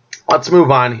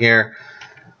move on here.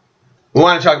 We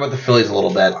want to talk about the Phillies a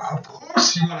little bit. Of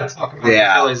course you want to talk about the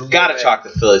Phillies a little bit. Got to talk the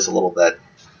Phillies a little bit.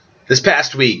 This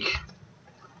past week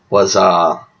was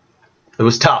it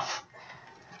was tough.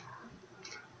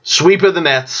 Sweep of the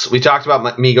Mets. We talked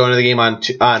about me going to the game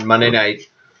on Monday night.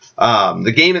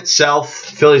 The game itself,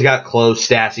 Phillies got close.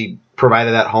 Stassi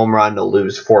provided that home run to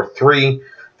lose 4-3.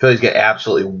 Phillies get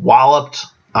absolutely walloped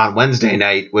on Wednesday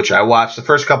night, which I watched the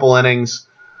first couple innings.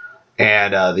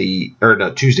 And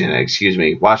Tuesday night, excuse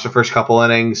me. Watched the first couple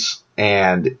innings,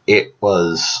 and it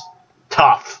was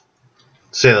tough,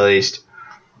 to say the least.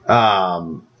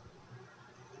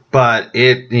 But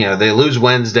they lose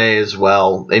Wednesday as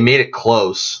well. They made it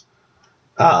close,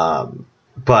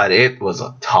 but it was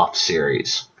a tough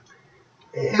series.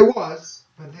 It was,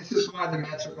 but this is why the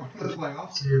Mets are going to the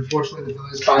playoffs. And unfortunately, the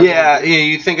Phillies. Yeah.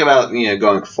 You think about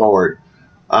going forward.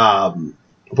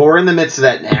 But we're in the midst of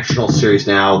that national series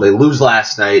now. They lose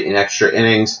last night in extra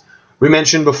innings. We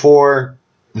mentioned before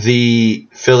the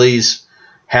Phillies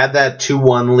had that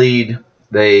 2-1 lead.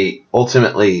 They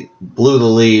ultimately blew the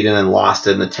lead and then lost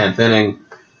it in the 10th inning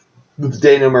with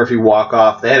Daniel Murphy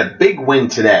walk-off. They had a big win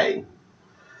today,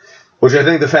 which I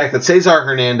think the fact that Cesar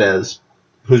Hernandez,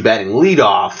 who's batting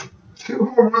leadoff. 2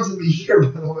 home runs in the year,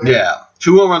 by the way. Yeah,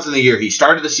 2 home runs in the year. He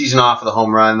started the season off with a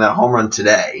home run, then a home run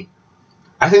today.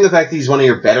 I think the fact that he's one of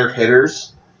your better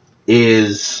hitters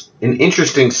is an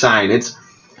interesting sign.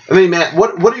 Matt,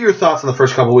 what are your thoughts on the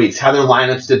first couple of weeks? How their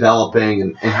lineup's developing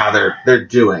and how they're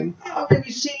doing?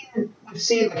 We've seen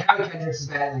like Howie Kendricks is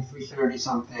batting like 330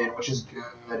 something, which is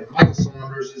good. Michael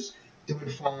Saunders is doing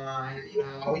fine.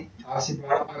 We obviously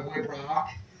brought up my boy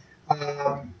Brock.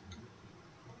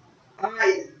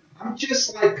 I'm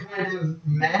just like kind of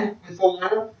meh with the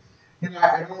lineup.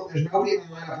 There's nobody in the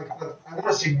lineup. I want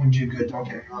to see one do good, don't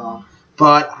get me wrong.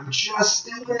 But I'm just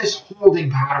still in this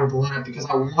holding pattern with the lineup because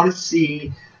I want to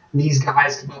see these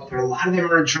guys come up there. A lot of them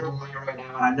are in AAA right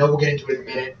now, and I know we'll get into it in a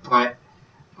minute. But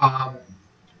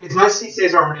it's nice to see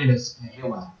Cesar Hernandez hit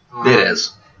well. It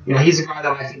is. He's a guy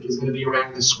that I think is going to be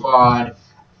around the squad.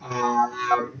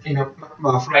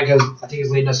 Franco's, I think,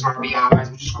 is leading us in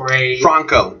RBIs, which is great.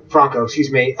 Franco, excuse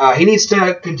me. He needs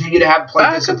to continue to have play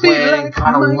discipline and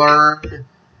kind of learn,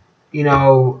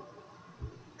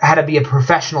 how to be a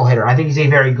professional hitter. I think he's a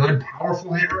very good,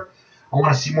 powerful hitter. I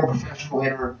want to see more professional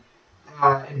hitter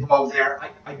involved there.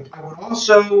 I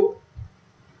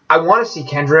want to see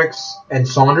Kendricks and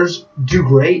Saunders do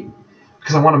great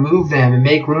because I want to move them and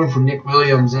make room for Nick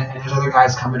Williams and there's other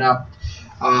guys coming up.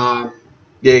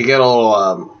 Yeah, you get a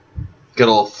little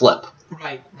flip.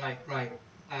 Right.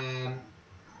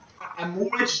 I'm more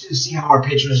interested to see how our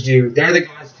pitchers do. They're the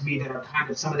guys to me that are kind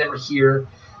of, some of them are here.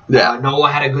 Yeah.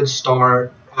 Nola had a good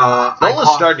start.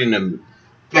 Nola's starting to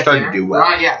do well.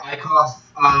 Right, yeah. Eichhoff.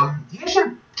 Did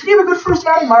he have a good first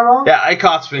outing? Am I wrong? Yeah,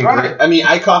 Eichhoff's been great. I mean,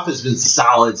 Eichhoff has been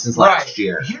solid since last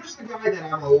year. Here's the guy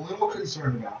that I'm a little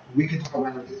concerned about. We can talk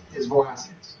about is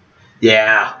Velasquez.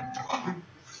 Yeah.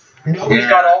 I know he's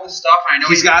got all the stuff. I know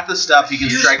he's got the stuff. He can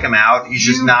strike him out. He's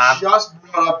just not. You just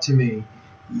brought up to me.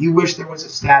 You wish there was a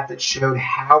stat that showed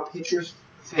how pitchers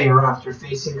fare after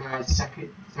facing guys second,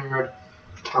 third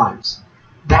times.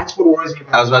 That's what worries me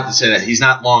about. I was about to say that he's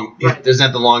not long. Right. He doesn't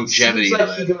have the longevity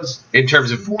he goes in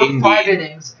terms of 4 or 5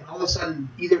 innings, and all of a sudden,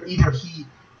 either he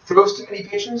throws too many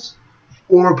pitches,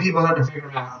 or people have to figure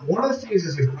it out. One of the things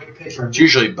is a great pitcher. It's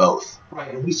usually both.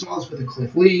 Right, and we saw this with a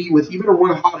Cliff Lee, with even a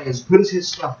Roy Halladay, as good as his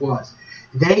stuff was.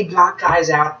 They got guys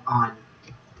out on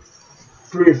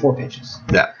 3 or 4 pitches.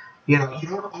 Yeah. You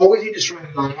don't always need to strike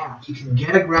a guy out. You can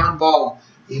get a ground ball.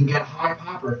 You can get a high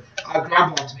popper. A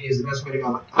ground ball, to me, is the best way to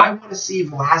go. I want to see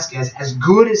Velasquez, as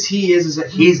good as he is that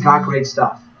he's got great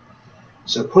stuff.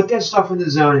 So put that stuff in the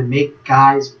zone and make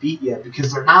guys beat you,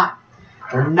 because they're not.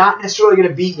 They're not necessarily going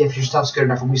to beat you if your stuff's good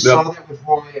enough. And we saw that with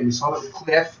Roy, and we saw that with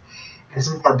Cliff, and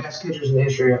some of our best pitchers in the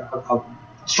history of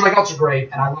strikeouts are great,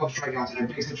 and I love strikeouts. In a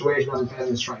big situation, nothing better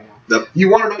than a strikeout. Yep. You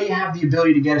want to know you have the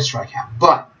ability to get a strikeout,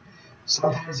 but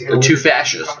sometimes you got to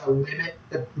limit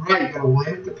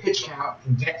the pitch count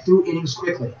and get through innings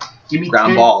quickly. Give me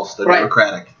ground balls, the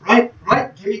Democratic. Right.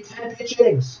 Give me 10 pitch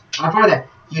innings. I'm fine with that.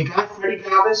 You got Freddie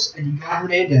Galvis and you got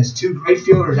Hernandez, two great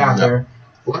fielders out there.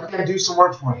 Let them do some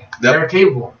work for you. They're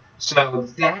capable. So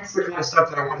that's the kind of stuff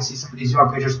that I want to see some of these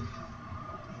young pitchers.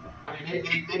 I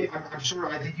mean, I'm sure.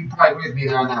 I think you probably agree with me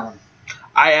there on that one.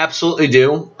 I absolutely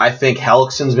do. I think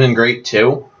Hellickson's been great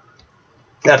too.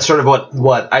 That's sort of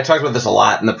what I talked about this a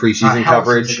lot in the preseason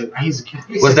coverage.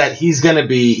 Was that he's not going to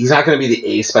be the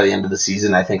ace by the end of the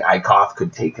season. I think Eichhoff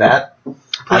could take that.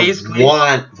 I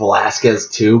want Velasquez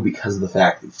too because of the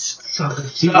fact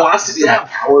that he wants to be that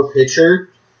power pitcher.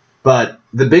 But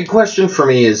the big question for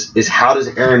me is how does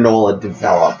Aaron Nola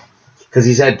develop? Because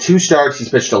he's had 2 starts, he's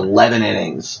pitched 11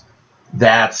 innings.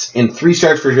 That's in 3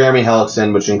 starts for Jeremy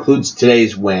Hellickson, which includes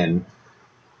today's win.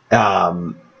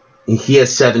 He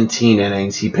has 17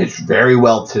 innings. He pitched very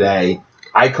well today.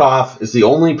 Eichhoff is the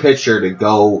only pitcher to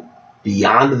go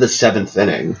beyond the 7th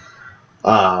inning,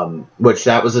 which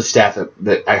that was a stat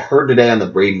that I heard today on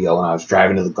the radio when I was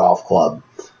driving to the golf club,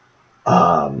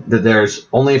 that there's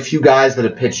only a few guys that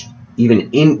have pitched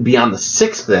even in beyond the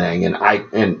 6th inning, and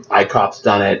Eichhoff's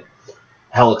done it,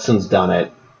 Hellickson's done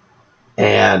it,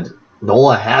 and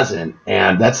Nola hasn't,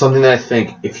 and that's something that I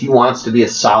think if he wants to be a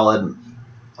solid.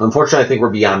 Unfortunately, I think we're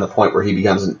beyond the point where he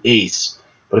becomes an ace.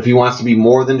 But if he wants to be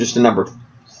more than just a number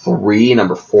 3,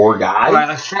 number 4 guy,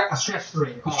 right, a stretch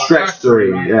 3, stretch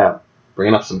 3, right. Yeah,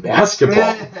 bringing up some basketball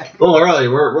a little early.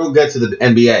 We'll get to the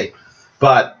NBA,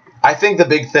 but I think the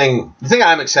thing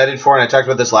I'm excited for, and I talked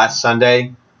about this last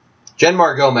Sunday,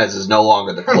 Genmar Gomez is no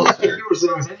longer the closer.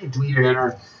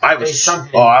 I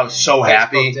was so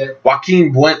happy.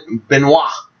 Joaquin Benoit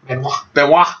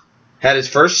had his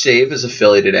first save as a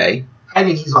Philly today. I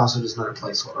think he's also just another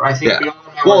placeholder. I think. Yeah.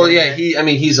 Well, yeah.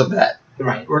 He's a vet.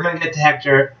 Right. We're gonna get to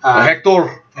Hector.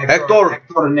 Hector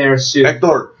Neris soon.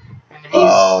 Hector.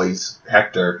 He's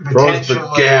Hector. Throws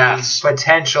the gas.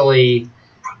 Potentially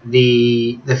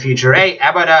the future. Hey,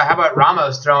 how about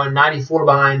Ramos throwing 94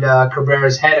 behind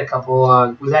Cabrera's head a couple?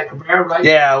 Was that Cabrera, right?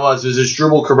 Yeah, it was. It was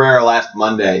Asdrubal Cabrera last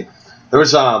Monday. There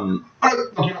was I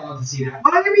don't love to see that.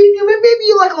 But I mean, maybe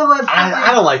you like a little.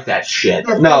 I don't like that shit.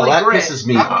 No, that pisses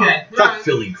me off. It's not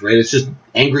Philly grit. It's just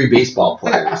angry baseball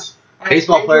players.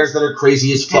 Baseball players that are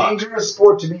crazy as fuck. It's a dangerous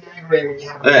sport to be angry when you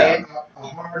have a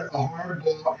hard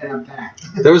ball and a bat.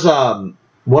 There was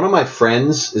one of my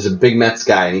friends is a big Mets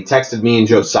guy, and he texted me and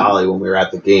Joe Solly when we were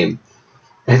at the game,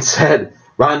 and said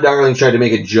Ron Darling tried to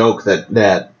make a joke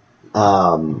that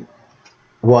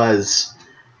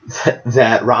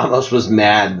Ramos was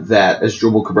mad that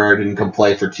Asdrubal Cabrera didn't come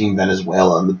play for Team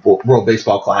Venezuela in the World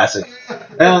Baseball Classic.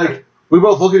 And we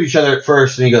both looked at each other at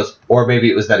first, and he goes, or maybe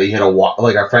it was that he hit a walk.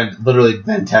 Like our friend literally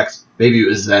then texted, maybe it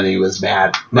was then he was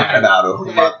mad about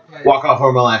it. Walk-off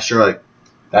home run last year, like,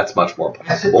 that's much more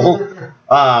possible.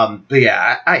 But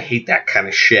yeah, I hate that kind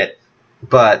of shit.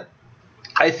 But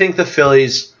I think the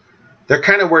Phillies, they're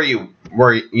kind of where you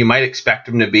might expect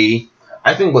them to be.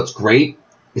 I think what's great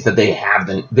is that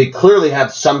they clearly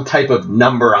have some type of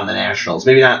number on the Nationals.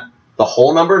 Maybe not the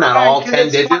whole number, not all 10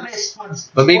 digits,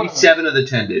 but maybe 7 of the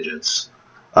 10 digits.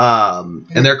 And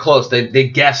they're close. They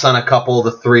guess on a couple of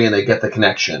the 3 and they get the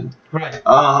connection. Right.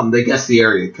 They guess the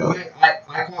area code.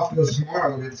 Eichhoff goes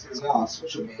tomorrow against Gonzalez,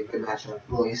 which will be a good matchup.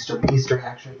 A little Easter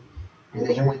action. And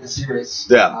they can win the series.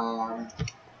 Yeah.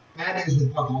 Bad news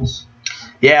with Buchholz.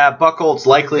 Yeah, Buchholz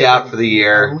likely out for the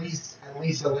year. At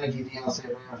least a lengthy DLC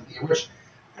around for the year, which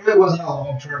really wasn't a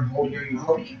long-term hold here. You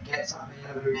hope you get something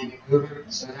out of it, maybe move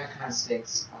it, so that kind of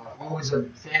stinks. Always a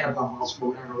fan of Buchholz for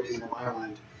whatever reason in my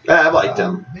mind. Yeah, I liked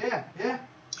him. Yeah.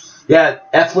 Yeah,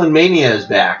 Eflin Mania is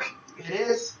back. It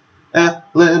is.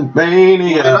 Eflin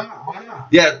Mania. Why not?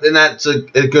 Yeah, and that's a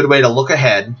good way to look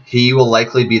ahead. He will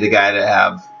likely be the guy to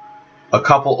have a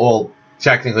couple. Well,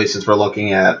 technically, since we're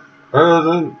looking at.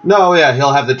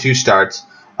 He'll have the 2 starts.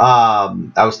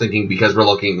 I was thinking because we're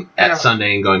looking at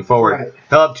Sunday and going forward. Right.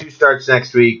 He'll have 2 starts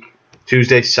next week,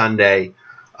 Tuesday, Sunday.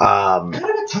 Kind of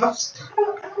a tough.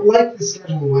 I like the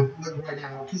schedule right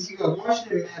now because you got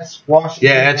Washington Mets, Washington.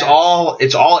 Yeah, it's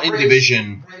all in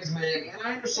division. And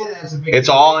I understand that's a big. It's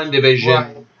all in division.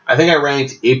 Right. I think I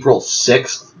ranked April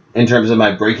 6th in terms of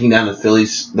my breaking down the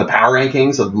Phillies, the power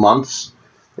rankings of months.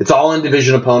 It's all in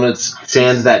division opponents.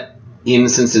 Sans that in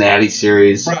Cincinnati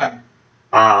series. Right.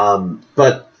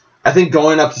 But I think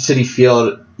going up to Citi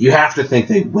Field, you have to think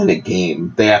they win a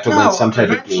game. They have to win some type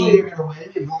of game. You're going to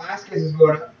win. If Velasquez is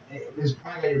going to, it's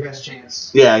probably your best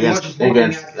chance. Yeah, against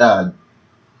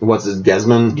what's his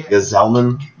Gesman?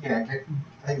 Gazelman? Yeah,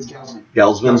 I think it's Gelsman.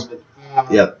 Gelsman.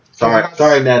 Yep.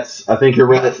 Sorry, Nets. I think you're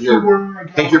really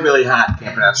hot.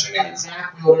 Can't pronounce your name.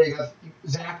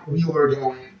 Zach Wheeler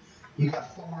going. You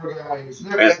got Fuller going.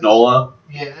 That's Nola.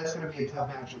 Yeah, that's going to be a tough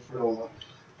matchup for Nola.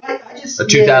 I just a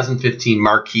 2015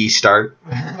 marquee start.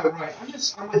 Right.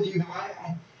 I'm with you.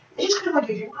 I just kind of like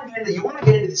if you want to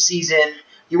get into the season,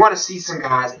 you want to see some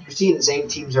guys, and you're seeing the same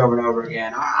teams over and over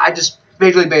again. I just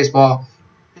Major League Baseball.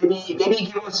 Maybe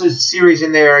give us a series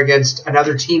in there against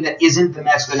another team that isn't the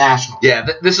Mets or the Nationals. Yeah,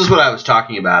 this is what I was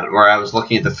talking about, where I was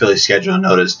looking at the Phillies schedule and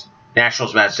noticed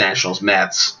Nationals,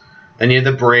 Mets. Then you have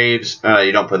the Braves.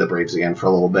 You don't play the Braves again for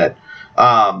a little bit.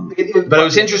 But it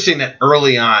was interesting that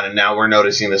early on, and now we're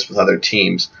noticing this with other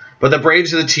teams, but the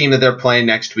Braves are the team that they're playing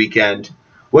next weekend,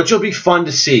 which will be fun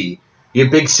to see. You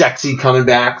have Big Sexy coming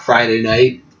back Friday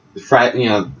night, the Friday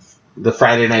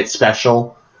night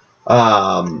special.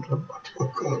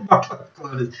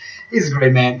 He's a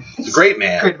great man. He's a great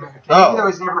man. Great American. Oh.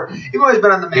 He's always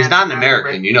been on the man. He's not an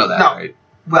American, you know that, no. right?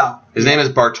 Well, his name is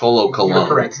Bartolo Colon. You're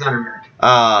correct. He's not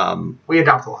American. We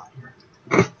adopt a lot here.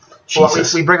 Well,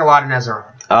 we bring a lot in as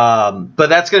our own. But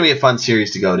that's going to be a fun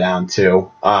series to go down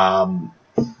to.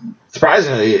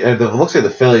 Surprisingly, it looks like the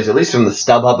Phillies, at least from the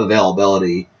StubHub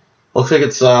availability, looks like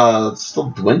it's still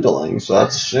dwindling. So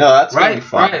that's going to be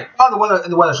fun. Right. Oh,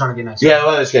 the weather's starting to get nice. Yeah, the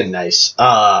weather's getting nice.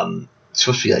 It's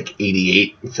supposed to be like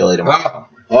 88 in Philly tomorrow.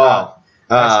 Wow.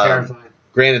 That's terrifying.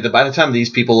 Granted, by the time these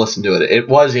people listen to it, it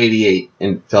was 88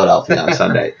 in Philadelphia on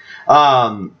Sunday.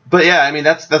 But yeah, I mean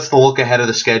that's the look ahead of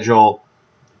the schedule.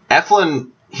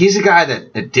 Eflin, he's a guy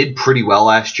that did pretty well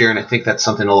last year, and I think that's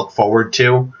something to look forward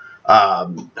to.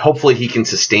 Hopefully he can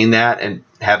sustain that, and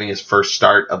having his first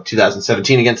start of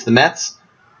 2017 against the Mets,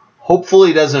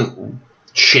 hopefully doesn't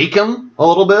shake him a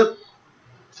little bit.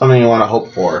 Something you want to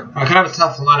hope for. Kind of a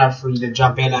tough lineup for you to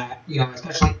jump in at,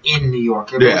 especially in New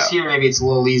York. If it was here, maybe it's a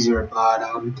little easier. But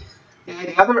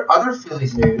the other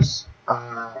Phillies news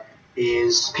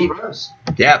is Pete Rose.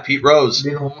 Yeah, Pete Rose.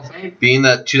 Being the Wall of Fame. Being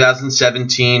the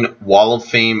 2017 Wall of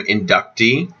Fame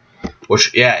inductee,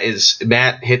 which, is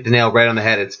Matt hit the nail right on the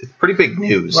head. It's pretty big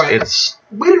news. Right.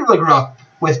 We didn't really grow up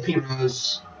with Pete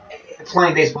Rose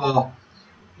playing baseball.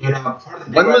 When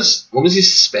was he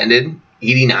suspended?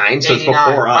 89, so it's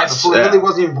before us. Right, before he really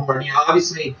wasn't even born.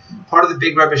 Obviously, part of the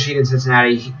big red machine in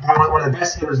Cincinnati. One of the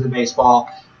best hitters in the baseball.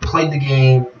 Played the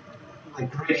game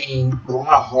like gritty with a lot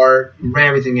of heart. Ran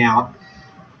everything out.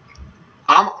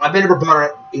 I've been a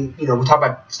proponent. We talk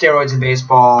about steroids in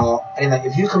baseball, and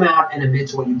if you come out and admit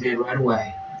to what you did right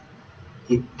away,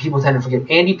 people tend to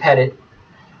forget. Andy Pettitte,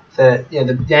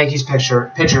 the Yankees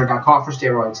pitcher, got caught for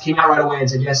steroids. Came out right away and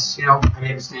said, "Yes, I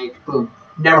made a mistake." Boom.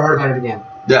 Never heard about it again.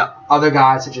 Yeah. Other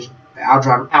guys such as Alex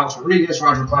Rodriguez,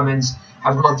 Roger Clemens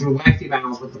have gone through lengthy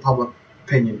battles with the public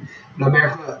opinion. In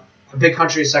America, a big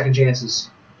country of second chances.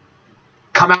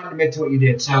 Come out and admit to what you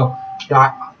did. So,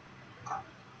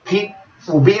 Pete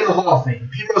will be in the Hall of Fame.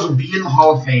 Pete Rose will be in the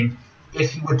Hall of Fame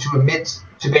if he were to admit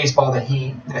to baseball that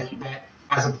he bet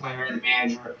as a player and a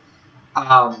manager.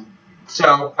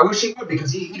 So I wish he would,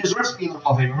 because he deserves to be in the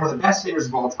Hall of Fame. One of the best hitters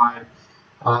of all time.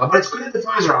 But it's good that the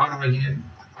Phillies are honoring him.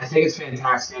 I think it's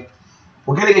fantastic.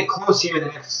 We're going to get close here in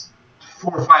the next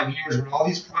 4 or 5 years when all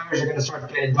these players are going to start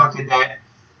to get inducted that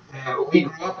we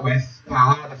grew up with. A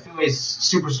lot of the Phillies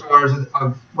superstars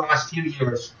of the last few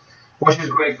years, which is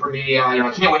great for me.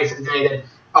 I can't wait for the day that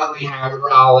Utley has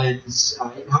Rollins.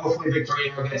 Hopefully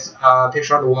Victorino gets a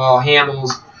picture on the wall.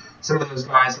 Hamels, some of those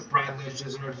guys. Brad Lidge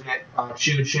deserves it.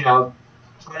 Chooch,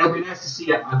 But it'll be nice to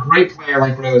see a great player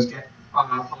like Rose get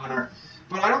honor.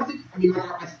 But I don't think, I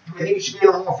think he should be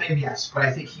in the Hall of Fame, yes. But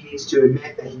I think he needs to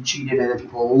admit that he cheated and that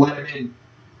people will let him in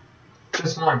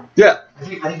just fine. Yeah. I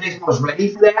think baseball is ready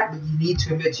for that, but you need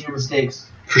to admit to your mistakes.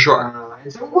 For sure.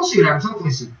 And so we'll see what happens.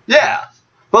 Hopefully soon. Yeah.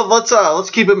 But let's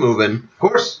keep it moving. Of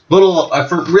course.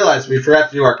 Realized we forgot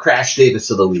to do our Crash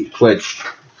Davis of the week, what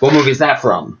movie is that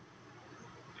from?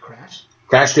 Crash?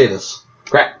 Crash Davis.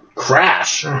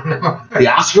 Crash?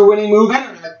 The Oscar-winning movie?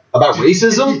 About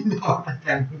racism?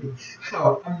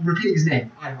 No, I'm repeating his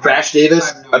name. Crash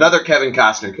Davis? Another Kevin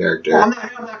Costner character. Well, I'm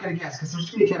not going to guess, because there's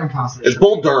too many Kevin Costner. It's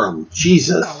Bull Durham.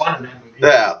 Jesus. No, I don't know that movie.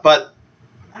 Yeah, but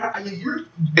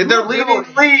they're leading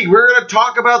the league. We're going to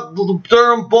talk about the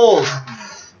Durham Bulls.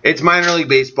 It's minor league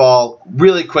baseball.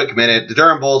 Really quick minute. The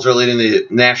Durham Bulls are leading the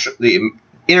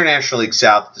International League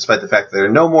South, despite the fact that there are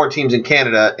no more teams in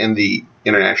Canada in the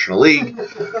International League.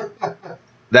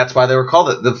 That's why they were called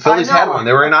it. The Phillies had one.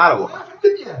 They were in Ottawa.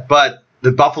 But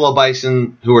the Buffalo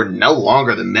Bison, who are no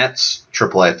longer the Mets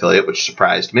AAA affiliate, which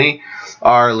surprised me,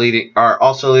 are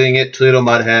also leading it. Toledo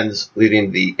Mud Hens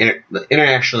leading the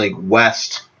International League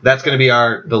West. That's going to be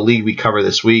the league we cover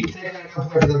this week.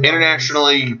 International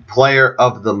League Player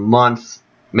of the Month.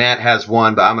 Matt has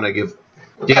one, but I'm going to give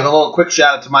a little quick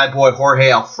shout out to my boy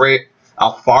Jorge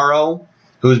Alfaro,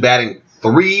 who's batting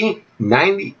 .390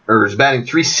 is batting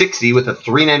 .360 with a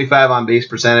 .395 on base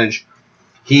percentage.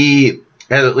 He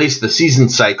had at least the season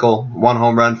cycle: 1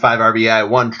 home run, 5 RBI,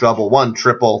 1 double, 1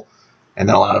 triple, and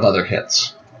then a lot of other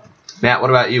hits. Matt, what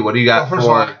about you? What do you got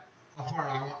for?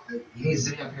 He needs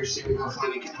to be up here soon.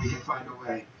 Hopefully we can find a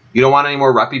way. You don't want any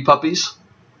more Ruppy puppies?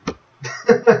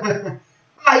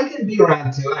 He can be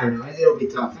around too. I don't know. It'll be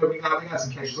tough. We got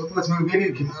some catchers. Let's move. Maybe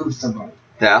we can move somebody.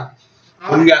 Yeah.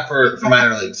 What do you got for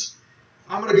minor leagues?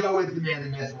 I'm gonna go with the man, the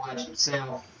myth, legend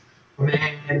himself.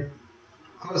 Man,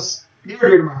 close, near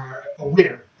dear to my heart. A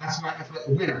winner. That's what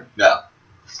a winner. Yeah.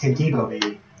 It's Tim Tebow,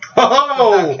 baby.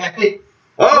 Oh. Okay.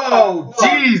 Oh,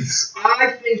 jeez.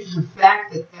 I think the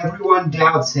fact that everyone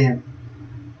doubts him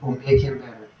will make him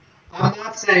better. I'm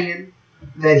not saying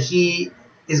that he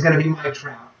is going to be Mike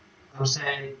Trout. I'm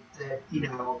saying that,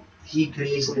 he could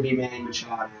easily be Manny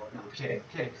Machado. No, I'm kidding.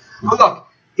 But look,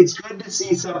 it's good to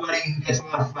see somebody who gets a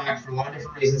lot of flack for a lot of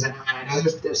different reasons. And I know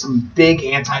there's some big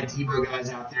anti-Tebow guys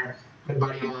out there. Good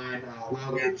buddy of mine,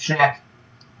 Logan Scheck.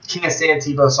 Can't stand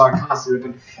Tebow, so I constantly.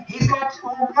 But he's got 2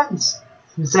 home runs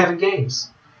in 7 games.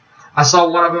 I saw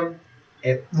one of them.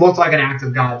 It looked like an act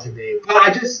of God to me.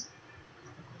 But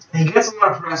he gets a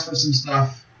lot of press for some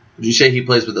stuff. Would you say he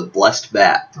plays with a blessed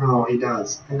bat? Oh, he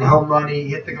does. And the home run, he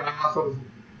hit the guy off of.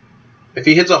 If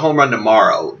he hits a home run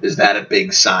tomorrow, is that a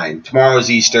big sign? Tomorrow's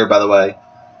Easter, by the way.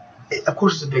 Of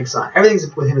course, it's a big sign.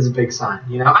 Everything with him is a big sign.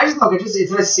 It's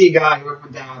nice to see a guy who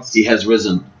everyone doubts. He has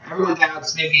risen. Everyone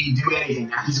doubts maybe do anything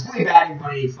now. He's only batting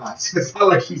 185, so it's not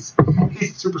like he's a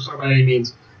superstar by any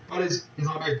means. But his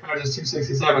on-base percentage is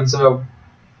 267, so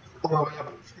a little bit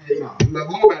up, a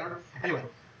little better. Anyway,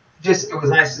 it was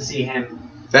nice to see him.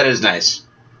 That is nice.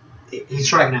 He's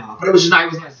striking out, but it was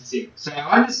nice to see him. So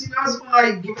that's why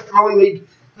I give it the only league.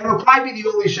 That'll probably be the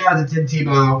only shot at Tim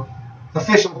Tebow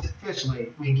officially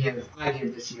I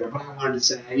give this year. But I wanted to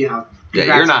say, Yeah,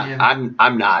 you're not.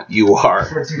 I'm not. You are.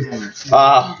 For 2 dinners.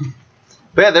 But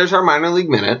yeah, there's our minor league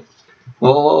minute. A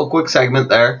little quick segment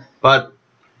there, but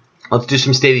let's do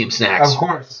some stadium snacks. Of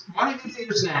course. Why don't you say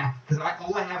your snack? Because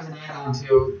all I have is an add-on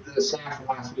to the snack from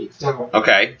last week. So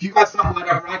okay. If you got something like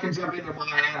that, I can jump into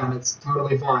my add-on. It's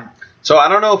totally fine. So I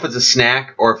don't know if it's a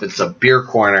snack or if it's a beer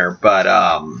corner, but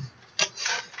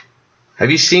have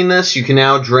you seen this? You can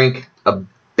now drink a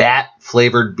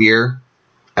bat-flavored beer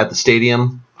at the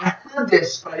stadium. I heard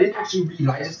this, but I didn't actually read it.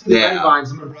 I just did the headlines.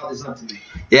 Someone brought this up to me.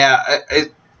 Yeah.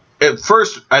 At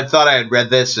first, I thought I had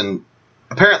read this, and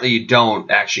apparently you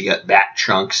don't actually get bat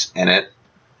chunks in it,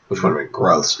 which would be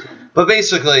gross. But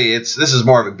basically, this is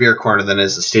more of a beer corner than it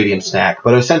is a stadium snack.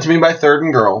 But it was sent to me by Third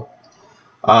and Girl.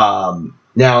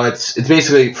 Now, it's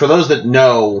basically, for those that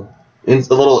know, it's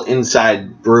a little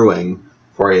inside brewing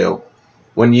for you.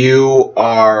 When you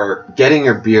are getting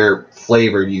your beer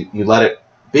flavored, you let it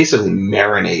basically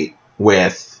marinate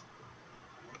with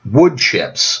wood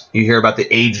chips. You hear about the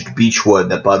aged beech wood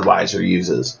that Budweiser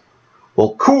uses.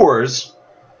 Well, Coors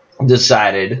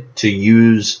decided to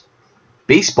use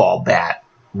baseball bat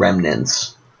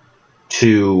remnants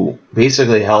to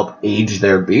basically help age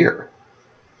their beer.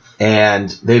 And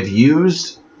they've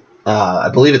used, I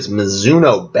believe it's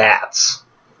Mizuno bats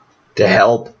to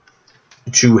help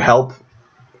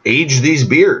age these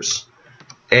beers.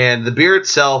 And the beer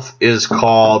itself is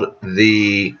called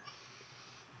the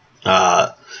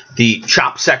Chop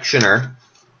Sectioner.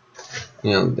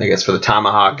 I guess for the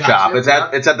tomahawk chop. It's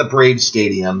at the Braves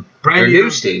Stadium. Their new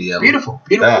stadium. Beautiful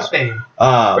stadium.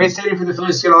 Braves Stadium for the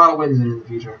Phillies to get a lot of wins in the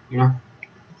future.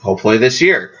 Hopefully this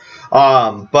year.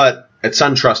 But at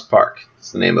SunTrust Park.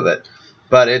 That's the name of it.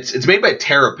 But it's made by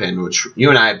Terrapin, which you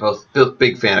and I are both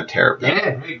big fan of Terrapin.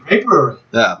 Yeah, great brewery.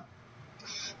 Yeah.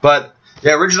 But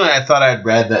yeah, originally I thought I had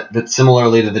read that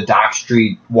similarly to the Dock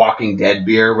Street Walking Dead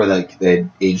beer, where they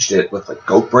aged it with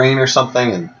goat brain or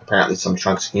something, and apparently some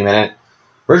chunks came in it.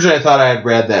 Originally I thought I had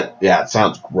read that. Yeah, it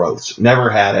sounds gross.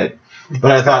 Never had it,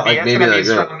 but I thought maybe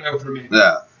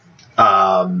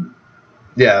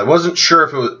yeah. I wasn't sure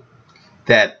if it was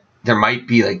that there might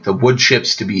be the wood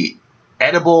chips to be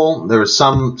edible. There was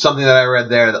something that I read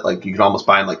there that you could almost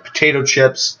buy in potato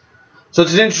chips. So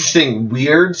it's an interesting,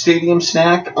 weird stadium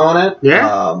snack on it.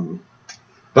 Yeah.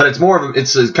 But it's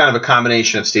it's kind of a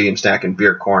combination of stadium snack and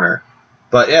beer corner.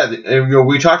 But yeah,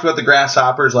 we talked about the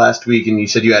grasshoppers last week, and you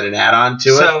said you had an add-on to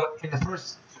it. So in the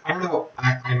first, I don't know,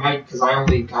 I might, because I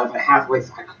only got about halfway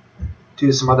through, due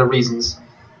to some other reasons.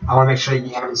 I want to make sure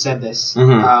you haven't said this.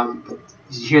 Mm-hmm. But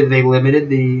did you hear that they limited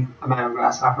the amount of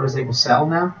grasshoppers they will sell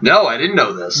now? No, I didn't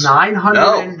know this. 900.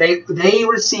 No. They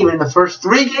receive in the first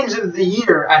 3 games of the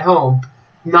year at home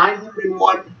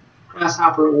 901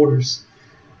 grasshopper orders,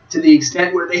 to the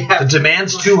extent where they have. The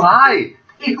demand's too high.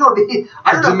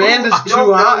 I don't know demand is I don't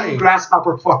too know high. who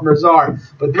grasshopper farmers are,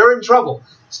 but they're in trouble.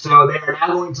 So they are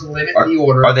now going to limit the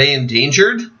order. Are they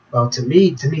endangered? Well, to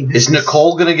me, is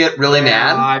Nicole going to get really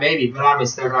mad? Maybe, but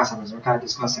obviously their grasshoppers are kind of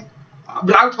disgusting.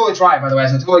 But I would totally try it, by the way,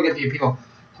 so I totally get the appeal.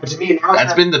 But to me, now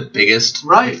that's been the biggest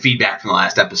feedback from the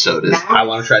last episode is I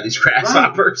want to try these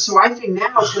grasshoppers. Right. So I think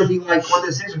now it's going to be like one of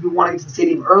those things where people want to get to the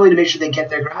stadium early to make sure they get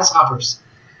their grasshoppers.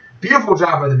 Beautiful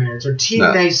job by the Mariners. Their team,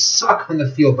 they suck on the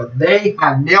field, but they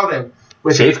have nailed it.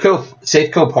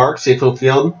 Safeco Park, Safeco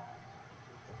Field,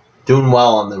 doing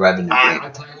well on the revenue game.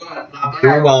 I'll tell you what, not bad.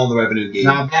 Doing well on the revenue game.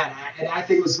 Not bad. And I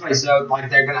think it was funny. So, like,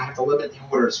 they're going to have to limit the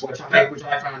orders, which I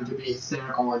found to be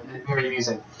hysterical and very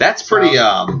amusing. That's pretty,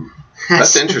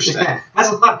 that's interesting. Yeah, that's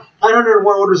a lot. 901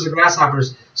 orders of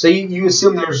grasshoppers. So you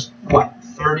assume there's,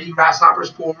 30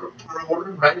 grasshoppers per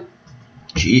order, right?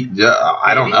 Gee,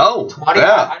 I don't know. 20?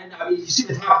 Yeah. I mean, you see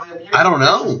the top of the... I don't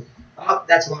know.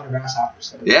 That's a lot of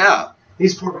grasshoppers. Yeah.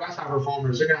 These poor grasshopper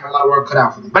farmers, they're going to have a lot of work cut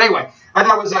out for them. But anyway, I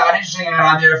thought it was an interesting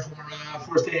add-on there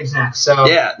for Stadium Snacks. So,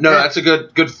 that's a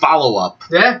good follow-up.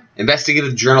 Yeah.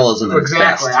 Investigative journalism.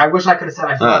 Exactly. Best. I wish I could have said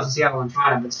I flew out to Seattle and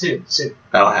tried him, but soon.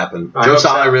 That'll happen. Joe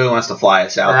Sala really wants to fly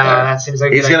us out there. That seems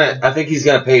like I think he's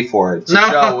gonna pay for it. So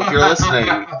Joe, if you're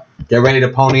listening, get ready to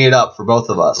pony it up for both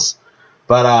of us.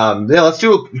 But let's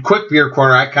do a quick beer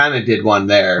corner. I kind of did one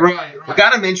there. Right. We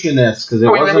got to mention this because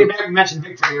we mentioned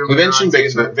Victory. We mentioned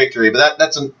Victory, but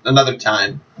that's another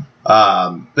time.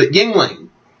 But Yuengling,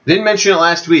 didn't mention it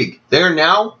last week. They're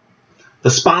now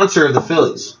the sponsor of the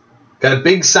Phillies. Got a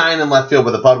big sign in left field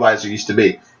where the Budweiser used to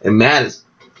be. And Matt is,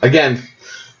 again,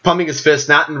 pumping his fist,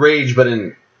 not in rage, but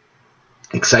in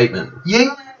excitement.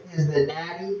 Yuengling is the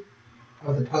natty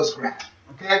of the post-grad.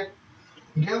 Okay?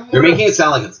 You're making it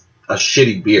sound like it's a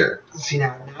shitty beer. See,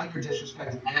 now you're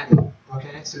disrespecting natty.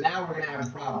 Okay? So now we're going to have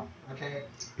a problem. Okay?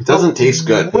 It doesn't taste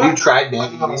good. Have you tried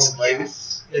natty recently?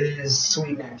 Yes. It is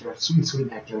sweet nectar.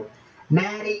 Sweet nectar.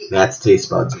 Natty. That's taste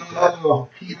buds. You know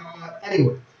what?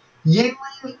 Anyway.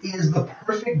 Yuengling is the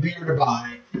perfect beer to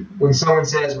buy when someone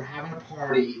says we're having a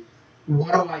party.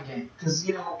 What do I get? Because,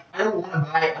 I don't want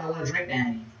to drink Natty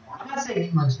anymore. I'm not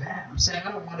saying Yuengling's bad. I'm saying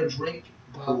I don't want to drink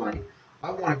Bud Light. I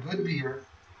want a good beer.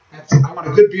 I want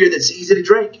a good beer that's easy to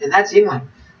drink, and that's Yuengling.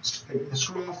 The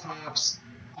straw tops,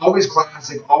 always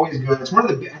classic, always good. It's I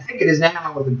think it is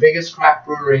now the biggest craft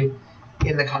brewery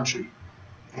in the country.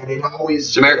 And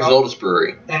it's America's oldest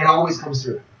brewery. And it always comes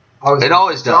through. It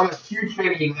always does. I'm a huge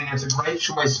fan of Yuengling. It's a great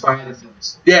choice by the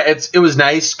Phillies. Yeah, it was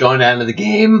nice going down to the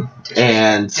game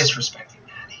and disrespecting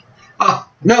Natty.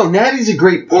 No, Natty's a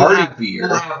great party beer.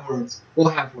 We'll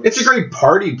have words. It's a great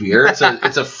party beer. It's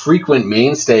a frequent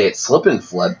mainstay at Slip and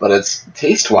Flip, but it's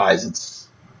taste-wise,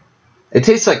 it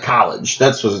tastes like college.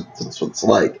 That's what it's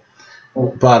like.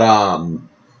 But I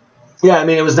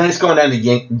mean, it was nice going down to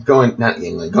going down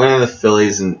to the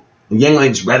Phillies, and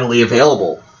Yuengling's readily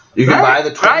available. You can buy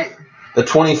the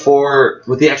 24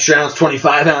 with the extra ounce,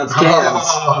 25-ounce cans.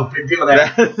 Oh, big deal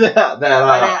there.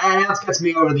 That ounce gets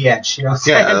me over the edge. You know what I'm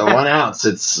saying? The 1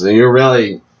 ounce. You're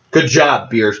really good job,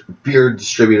 beer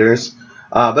distributors.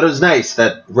 But it was nice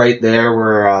that right there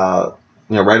we're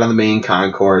right on the main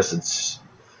concourse. It's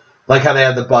like how they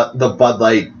have the Bud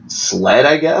Light sled,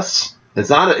 I guess. It's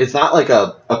not like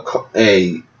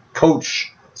a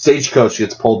coach. Stagecoach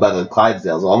gets pulled by the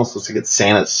Clydesdales. It almost looks like it's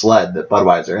Santa's sled that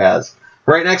Budweiser has.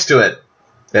 Right next to it,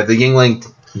 they have the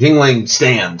Yuengling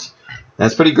stand.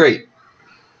 That's pretty great.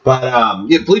 But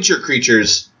Bleacher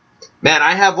Creatures, man,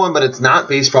 I have one, but it's not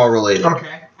baseball related.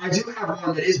 Okay, I do have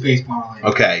one that is baseball related.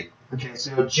 Okay. Okay,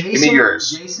 so give me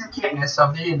yours. Jason Kipnis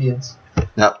of the Indians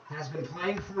has been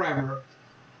playing forever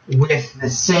with the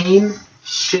same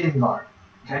shin guard.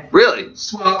 Okay. Really?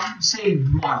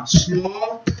 Same model,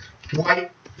 small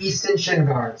white Easton shin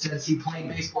guard since he played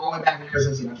baseball all the way back in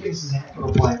Arizona. Kipnis is a heck of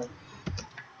a player.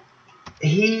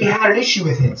 He had an issue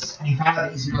with his, and he found out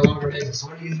that he's no longer business. So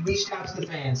he reached out to the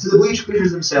fans, to the Bleacher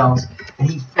Creatures themselves, and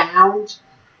he found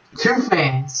 2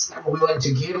 fans that were willing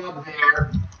to give up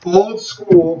their old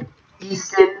school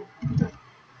Easton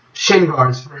shin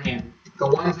guards for him, the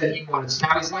ones that he wanted. So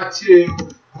now he's got 2.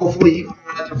 Hopefully he can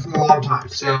run them for a long time.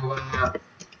 So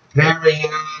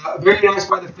very nice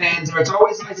by the fans there. It's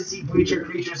always nice to see Bleacher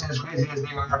Creatures, as crazy as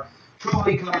they are,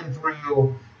 truly coming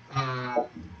through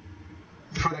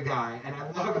for the guy. And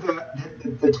I love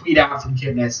the tweet out from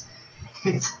Kipnis.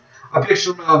 It's a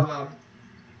picture of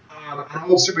an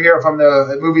old superhero from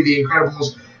the movie The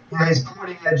Incredibles, where he's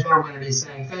pointing at a gentleman and he's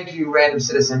saying, "Thank you, random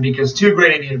citizen," because 2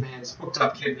 great Indian fans hooked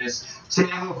up Kipnis, so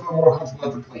now he'll feel more comfortable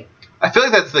at the plate. I feel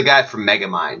like that's the guy from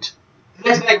Megamind.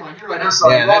 That's Megamind. You're right. I'm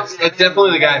sorry. Yeah, that's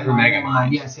definitely the guy from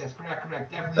Megamind. Yes, correct.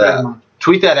 Definitely Megamind.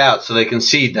 Tweet that out so they can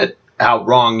see that how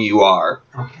wrong you are.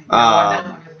 Okay.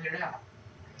 Now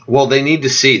well, they need to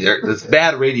see. It's a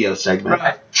bad radio segment.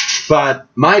 Right. But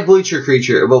my Bleacher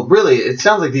Creature, well, really, it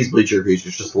sounds like these Bleacher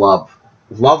Creatures just love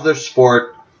their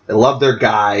sport. They love their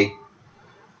guy.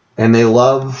 And they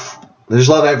just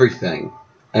love everything.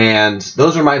 And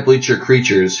those are my Bleacher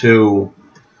Creatures who,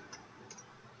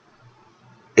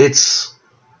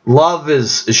 love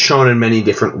is shown in many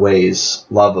different ways.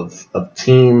 Love of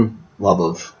team, love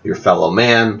of your fellow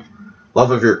man,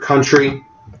 love of your country.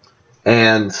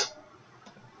 And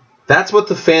that's what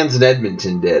the fans in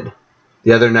Edmonton did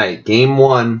the other night. Game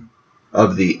 1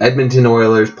 of the Edmonton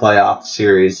Oilers playoff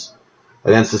series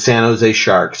against the San Jose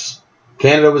Sharks.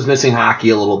 Canada was missing hockey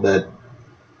a little bit,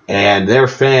 and their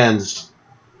fans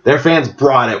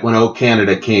brought it when O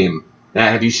Canada came.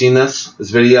 Now, have you seen this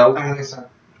video? I think so.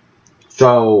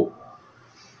 So,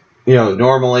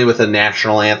 normally with a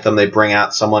national anthem, they bring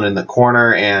out someone in the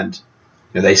corner and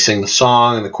they sing the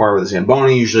song in the corner where the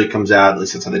Zamboni usually comes out. At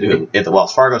least that's how they do it at the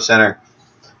Wells Fargo Center.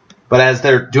 But as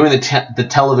they're doing the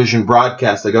television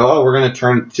broadcast, they go, we're going to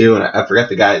turn to, and I forget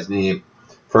the guy's name,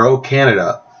 for O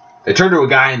Canada. They turn to a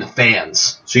guy in the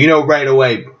fans. So right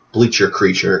away, Bleacher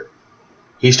Creature.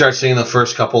 He starts singing the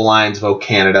first couple lines of O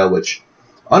Canada, which,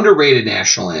 underrated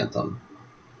national anthem.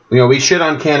 We shit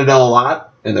on Canada a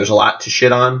lot, and there's a lot to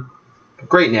shit on.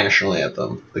 Great national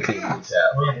anthem, the Canadians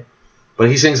have. Right. But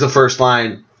he sings the first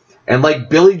line, and like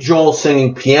Billy Joel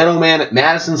singing Piano Man at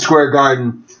Madison Square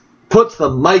Garden, puts the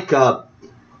mic up,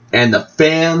 and the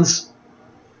fans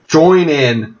join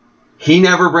in. He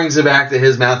never brings it back to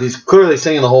his mouth. He's clearly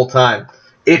singing the whole time.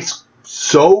 It's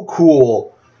so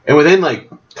cool. And within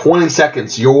 20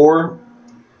 seconds,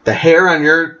 the hair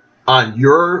on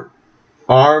your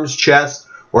arms, chest,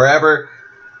 wherever,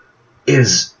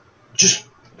 is just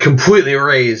completely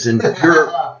raised, and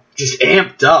you're just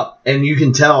amped up. And you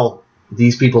can tell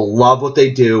these people love what they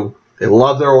do. They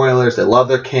love their Oilers. They love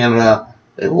their Canada.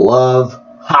 They love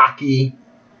hockey.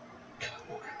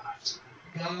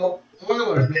 Go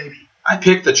Oilers, baby. I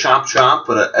picked the Chomp Chomp,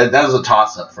 but that was a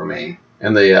toss-up for me.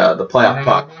 And the playoff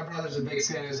puck. My brother's a big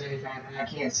San Jose fan, and I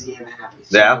can't see him happy.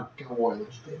 So yeah. Go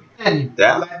Oilers, baby. And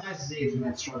that's the team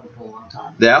that's struggled for a long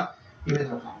time. Yeah.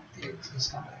 Even though he's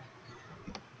coming back.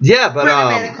 Yeah, but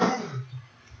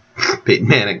Peyton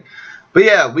Manning. But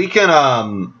yeah, we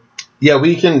can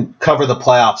cover the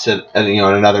playoffs at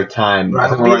another time. Right. I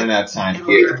think we're running out of time It'll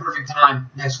here. be the perfect time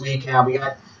next week. We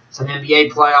got some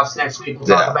NBA playoffs next week. We'll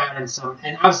talk about it,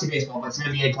 and obviously baseball, but some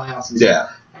NBA playoffs and some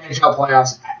NHL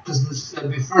playoffs. Because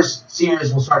the first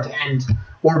series will start to end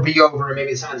or be over, and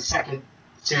maybe the second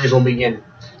series will begin.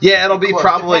 Yeah, it'll be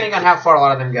probably depending on how far a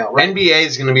lot of them go. Right? NBA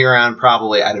is going to be around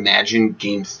probably, I'd imagine,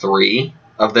 Game 3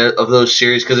 of those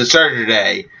series because it started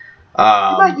today.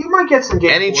 You might get some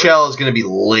Game NHL is going to be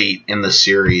late in the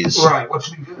series, right?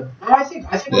 Which would be good. No, I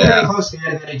think we're getting close to the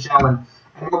end of NHL, and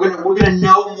we're gonna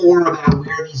know more about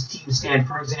where these teams stand.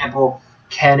 For example,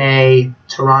 can a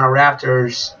Toronto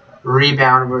Raptors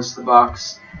rebound versus the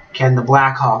Bucks? Can the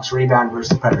Blackhawks rebound versus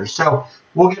the Predators? So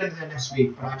we'll get into that next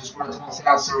week. But I just wanted to toss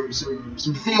out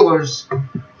some feelers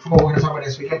for what we're going to talk about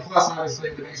next week. And plus,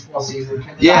 obviously, the baseball season.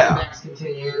 Can the Diamondbacks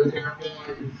continue? They're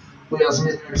on. Some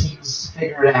of their teams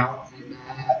figure it out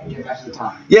and get back to the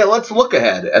top. Yeah, let's look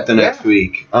ahead at the next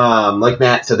week. Like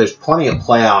Matt said, there's plenty of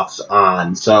playoffs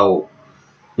on, so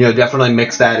definitely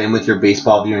mix that in with your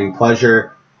baseball viewing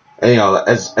pleasure.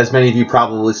 As many of you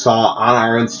probably saw on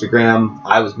our Instagram,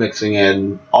 I was mixing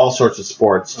in all sorts of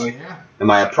sports in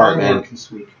my apartment,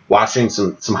 watching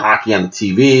some hockey on the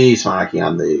TV, some hockey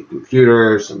on the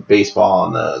computer, some baseball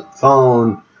on the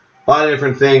phone. A lot of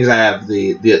different things. I have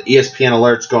the ESPN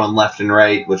alerts going left and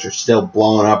right, which are still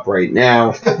blowing up right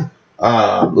now.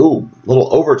 Little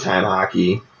overtime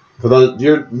hockey. For those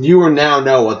you will now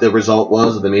know what the result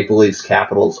was of the Maple Leafs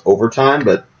Capitals overtime,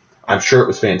 but I'm sure it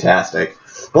was fantastic.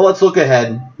 Well, let's look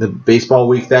ahead. The baseball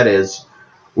week that is.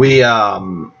 We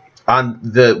on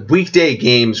the weekday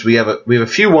games we have a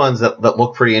few ones that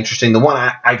look pretty interesting. The one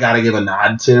I gotta give a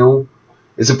nod to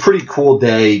is a pretty cool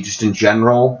day just in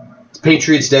general. It's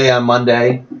Patriots Day on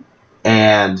Monday,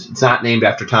 and it's not named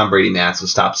after Tom Brady, Matt, so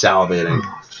stop salivating.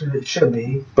 It should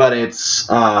be. But it's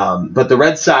but the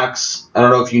Red Sox, I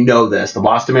don't know if you know this, the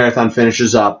Boston Marathon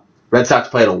finishes up. Red Sox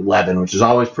play at 11, which is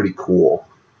always pretty cool.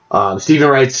 Stephen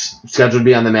Wright's scheduled to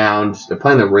be on the mound. They're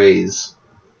playing the Rays,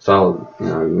 so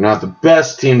not the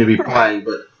best team to be playing,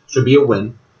 but should be a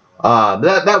win.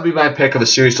 That would be my pick of a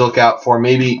series to look out for.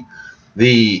 Maybe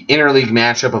the interleague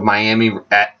matchup of Miami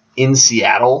in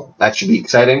Seattle. That should be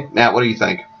exciting. Matt, what do you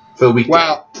think for the weekday?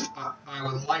 Well,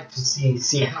 I would like to see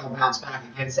Seattle bounce back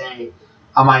against a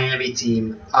Miami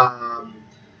team. How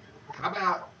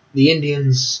about the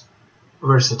Indians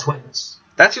versus the Twins?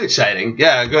 That's exciting.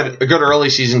 Yeah, a good early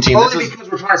season team. Only because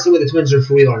we're trying to see whether the Twins are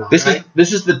for real or not.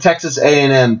 This is the Texas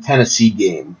A&M Tennessee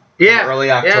game. Yeah,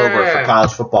 early October for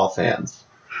college football fans.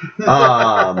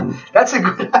 That's a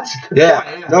good point.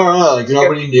 Yeah. No, like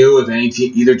nobody knew if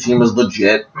either team was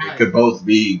legit. Right. It could both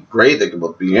be great. They could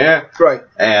both be right.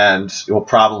 And you'll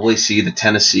probably see the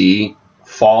Tennessee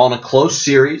fall in a close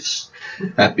series.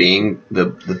 That being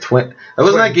the Twin.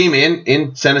 Wasn't that game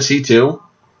in Tennessee too?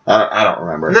 I don't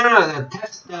remember. No.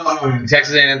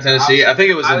 Texas A&M Tennessee. I think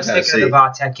it was in Tennessee. I was thinking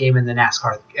of the Tech game in the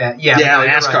NASCAR.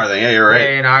 NASCAR thing. Yeah, you're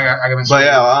right. Yeah, I got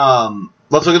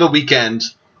But let's look at the weekend.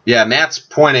 Yeah, Matt's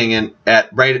pointing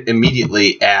right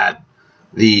immediately at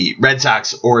the Red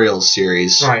Sox-Orioles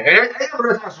series. Right. And the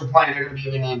Red Sox were playing. They're going to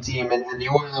be a name team, and the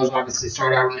Oilers obviously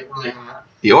started out really hot.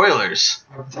 The Oilers.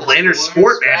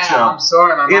 Inter-sport matchup. I'm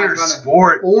sorry, my mind's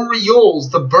Inter-sport. Orioles,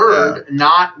 the bird,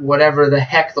 not whatever the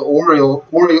heck the Oriole.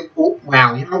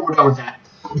 Wow, you know what? We're done with that.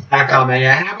 That comment.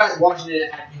 Yeah, how about watching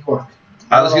it at New York?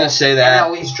 I was going to say that.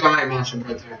 At least giant matchup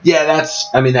right there. Yeah,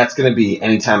 that's going to be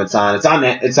anytime it's on. It's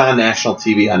on national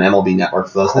TV on MLB Network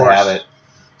for those that have it.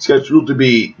 Scheduled to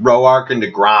be Roark and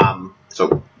DeGrom.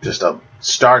 So just a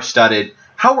star-studded.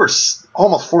 How are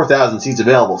almost 4,000 seats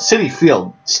available? Citi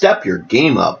Field, step your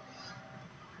game up.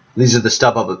 These are the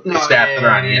stat that are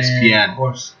on ESPN. Of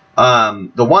course.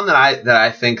 The one that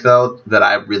I think though that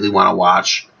I really want to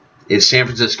watch is San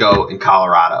Francisco and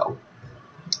Colorado.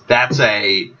 It's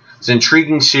an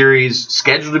intriguing series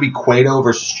scheduled to be Cueto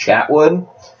versus Chatwood.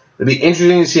 It'd be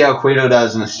interesting to see how Cueto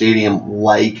does in a stadium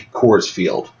like Coors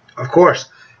Field. Of course.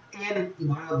 And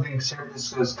one of the things San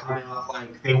Francisco is coming out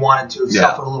like they wanted to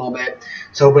suffer a little bit.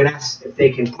 So if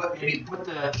they can put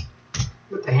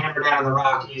the hammer down on the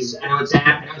Rockies, I know it's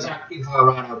happening in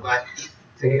Colorado, but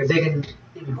if they can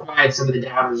even quiet some of the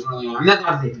doubters early on, not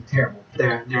that they're terrible.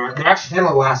 They're actually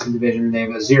 10th last in the division. They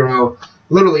have a zero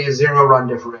run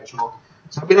differential.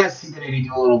 So it'd be nice to see them maybe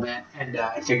do a little bit and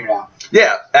figure it out.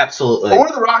 Yeah, absolutely. Or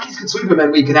the Rockies could sweep them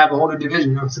and we could have a whole new division.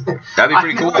 You know what I'm saying? That'd be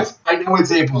pretty cool. I know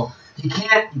it's April. You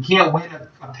can't win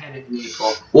a pennant in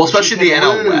April. Well, especially the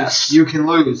NL West. You can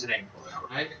lose in April,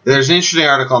 right? There's an interesting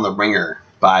article on The Ringer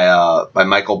by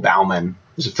Michael Bauman,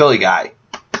 who's a Philly guy.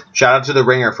 Shout out to The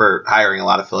Ringer for hiring a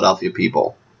lot of Philadelphia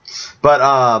people. But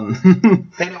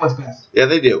they know what's best. Yeah,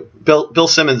 they do. Bill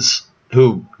Simmons,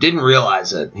 who didn't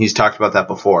realize it, he's talked about that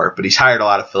before, but he's hired a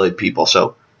lot of Philly people.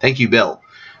 So thank you, Bill.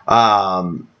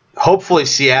 Hopefully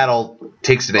Seattle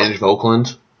takes advantage of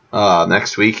Oakland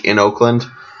next week in Oakland.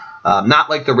 Not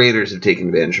like the Raiders have taken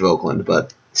advantage of Oakland,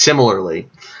 but similarly.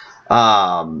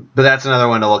 But that's another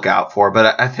one to look out for.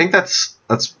 But I think it's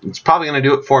probably going to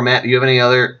do it for Matt. Do you have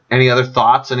any other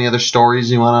thoughts? Any other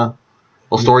stories you want to?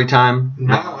 Little story time?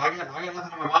 No, I got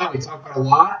nothing on my mind. We talked about a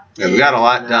lot. Yeah, we got a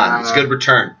lot done. It's a good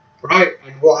return. Right,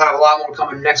 and we'll have a lot more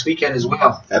coming next weekend as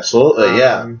well. Absolutely,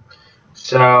 yeah.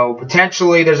 So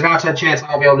potentially, there's an outside chance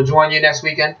I'll be able to join you next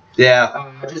weekend.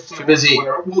 Yeah. Just too busy.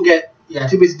 We'll get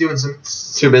too busy doing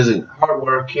too busy hard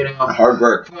work, Hard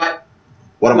work. But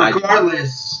what am I?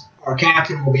 Regardless, our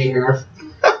captain will be here.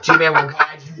 G-Man will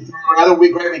guide you through another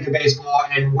great week of baseball,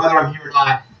 and whether I'm here or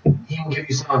not, he will give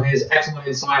you some of his excellent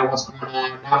insight on what's going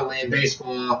on, not only in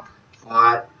baseball,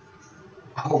 but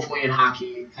hopefully in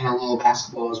hockey and a little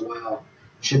basketball as well.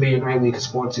 Should be a great week of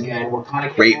sports again. We're kind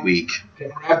of getting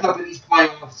wrapped up in these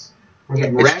playoffs. We're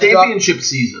getting wrapped championship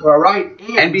season. All right.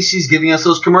 And NBC's giving us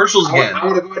those commercials again. I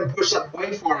want to go ahead and push something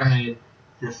way far ahead.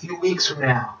 In a few weeks from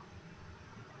now,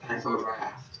 NFL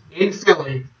draft in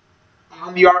Philly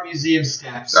on the Art Museum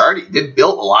steps. They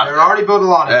built a lot of it. They're already built a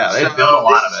lot of it. Yeah, they built a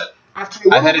lot of it.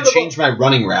 I've had to change my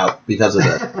running route because of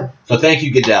it. So thank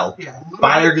you, Goodell.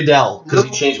 Fire Goodell, because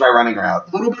he changed my running route.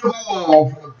 A little bit of a lull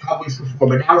from a couple weeks before,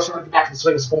 but now we're starting to get back to the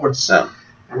swing of sports. And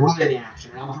really in the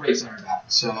action. And I'm pretty excited about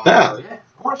it. So, yeah,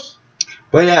 of course.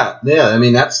 But yeah, I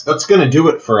mean, that's going to do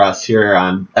it for us here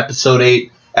on episode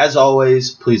 8. As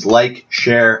always, please like,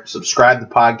 share, subscribe to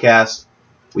the podcast.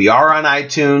 We are on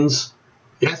iTunes.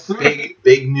 Yes, sir.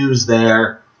 Big news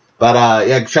there.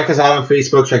 But check us out on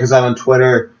Facebook. Check us out on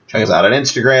Twitter. Check us out on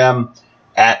Instagram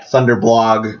at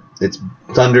Thunderblog. It's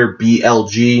Thunder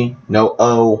BLG, no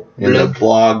O in the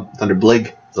blog.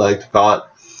 Thunderblig, as I like to call it.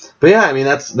 But yeah, I mean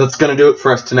that's going to do it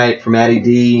for us tonight. For Matty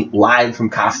D, live from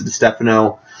Casa de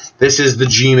Stefano. This is the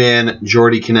G-Man,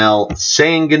 Jordy Cannell,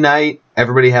 saying goodnight.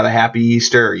 Everybody have a happy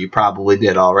Easter. You probably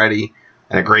did already.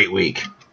 And a great week.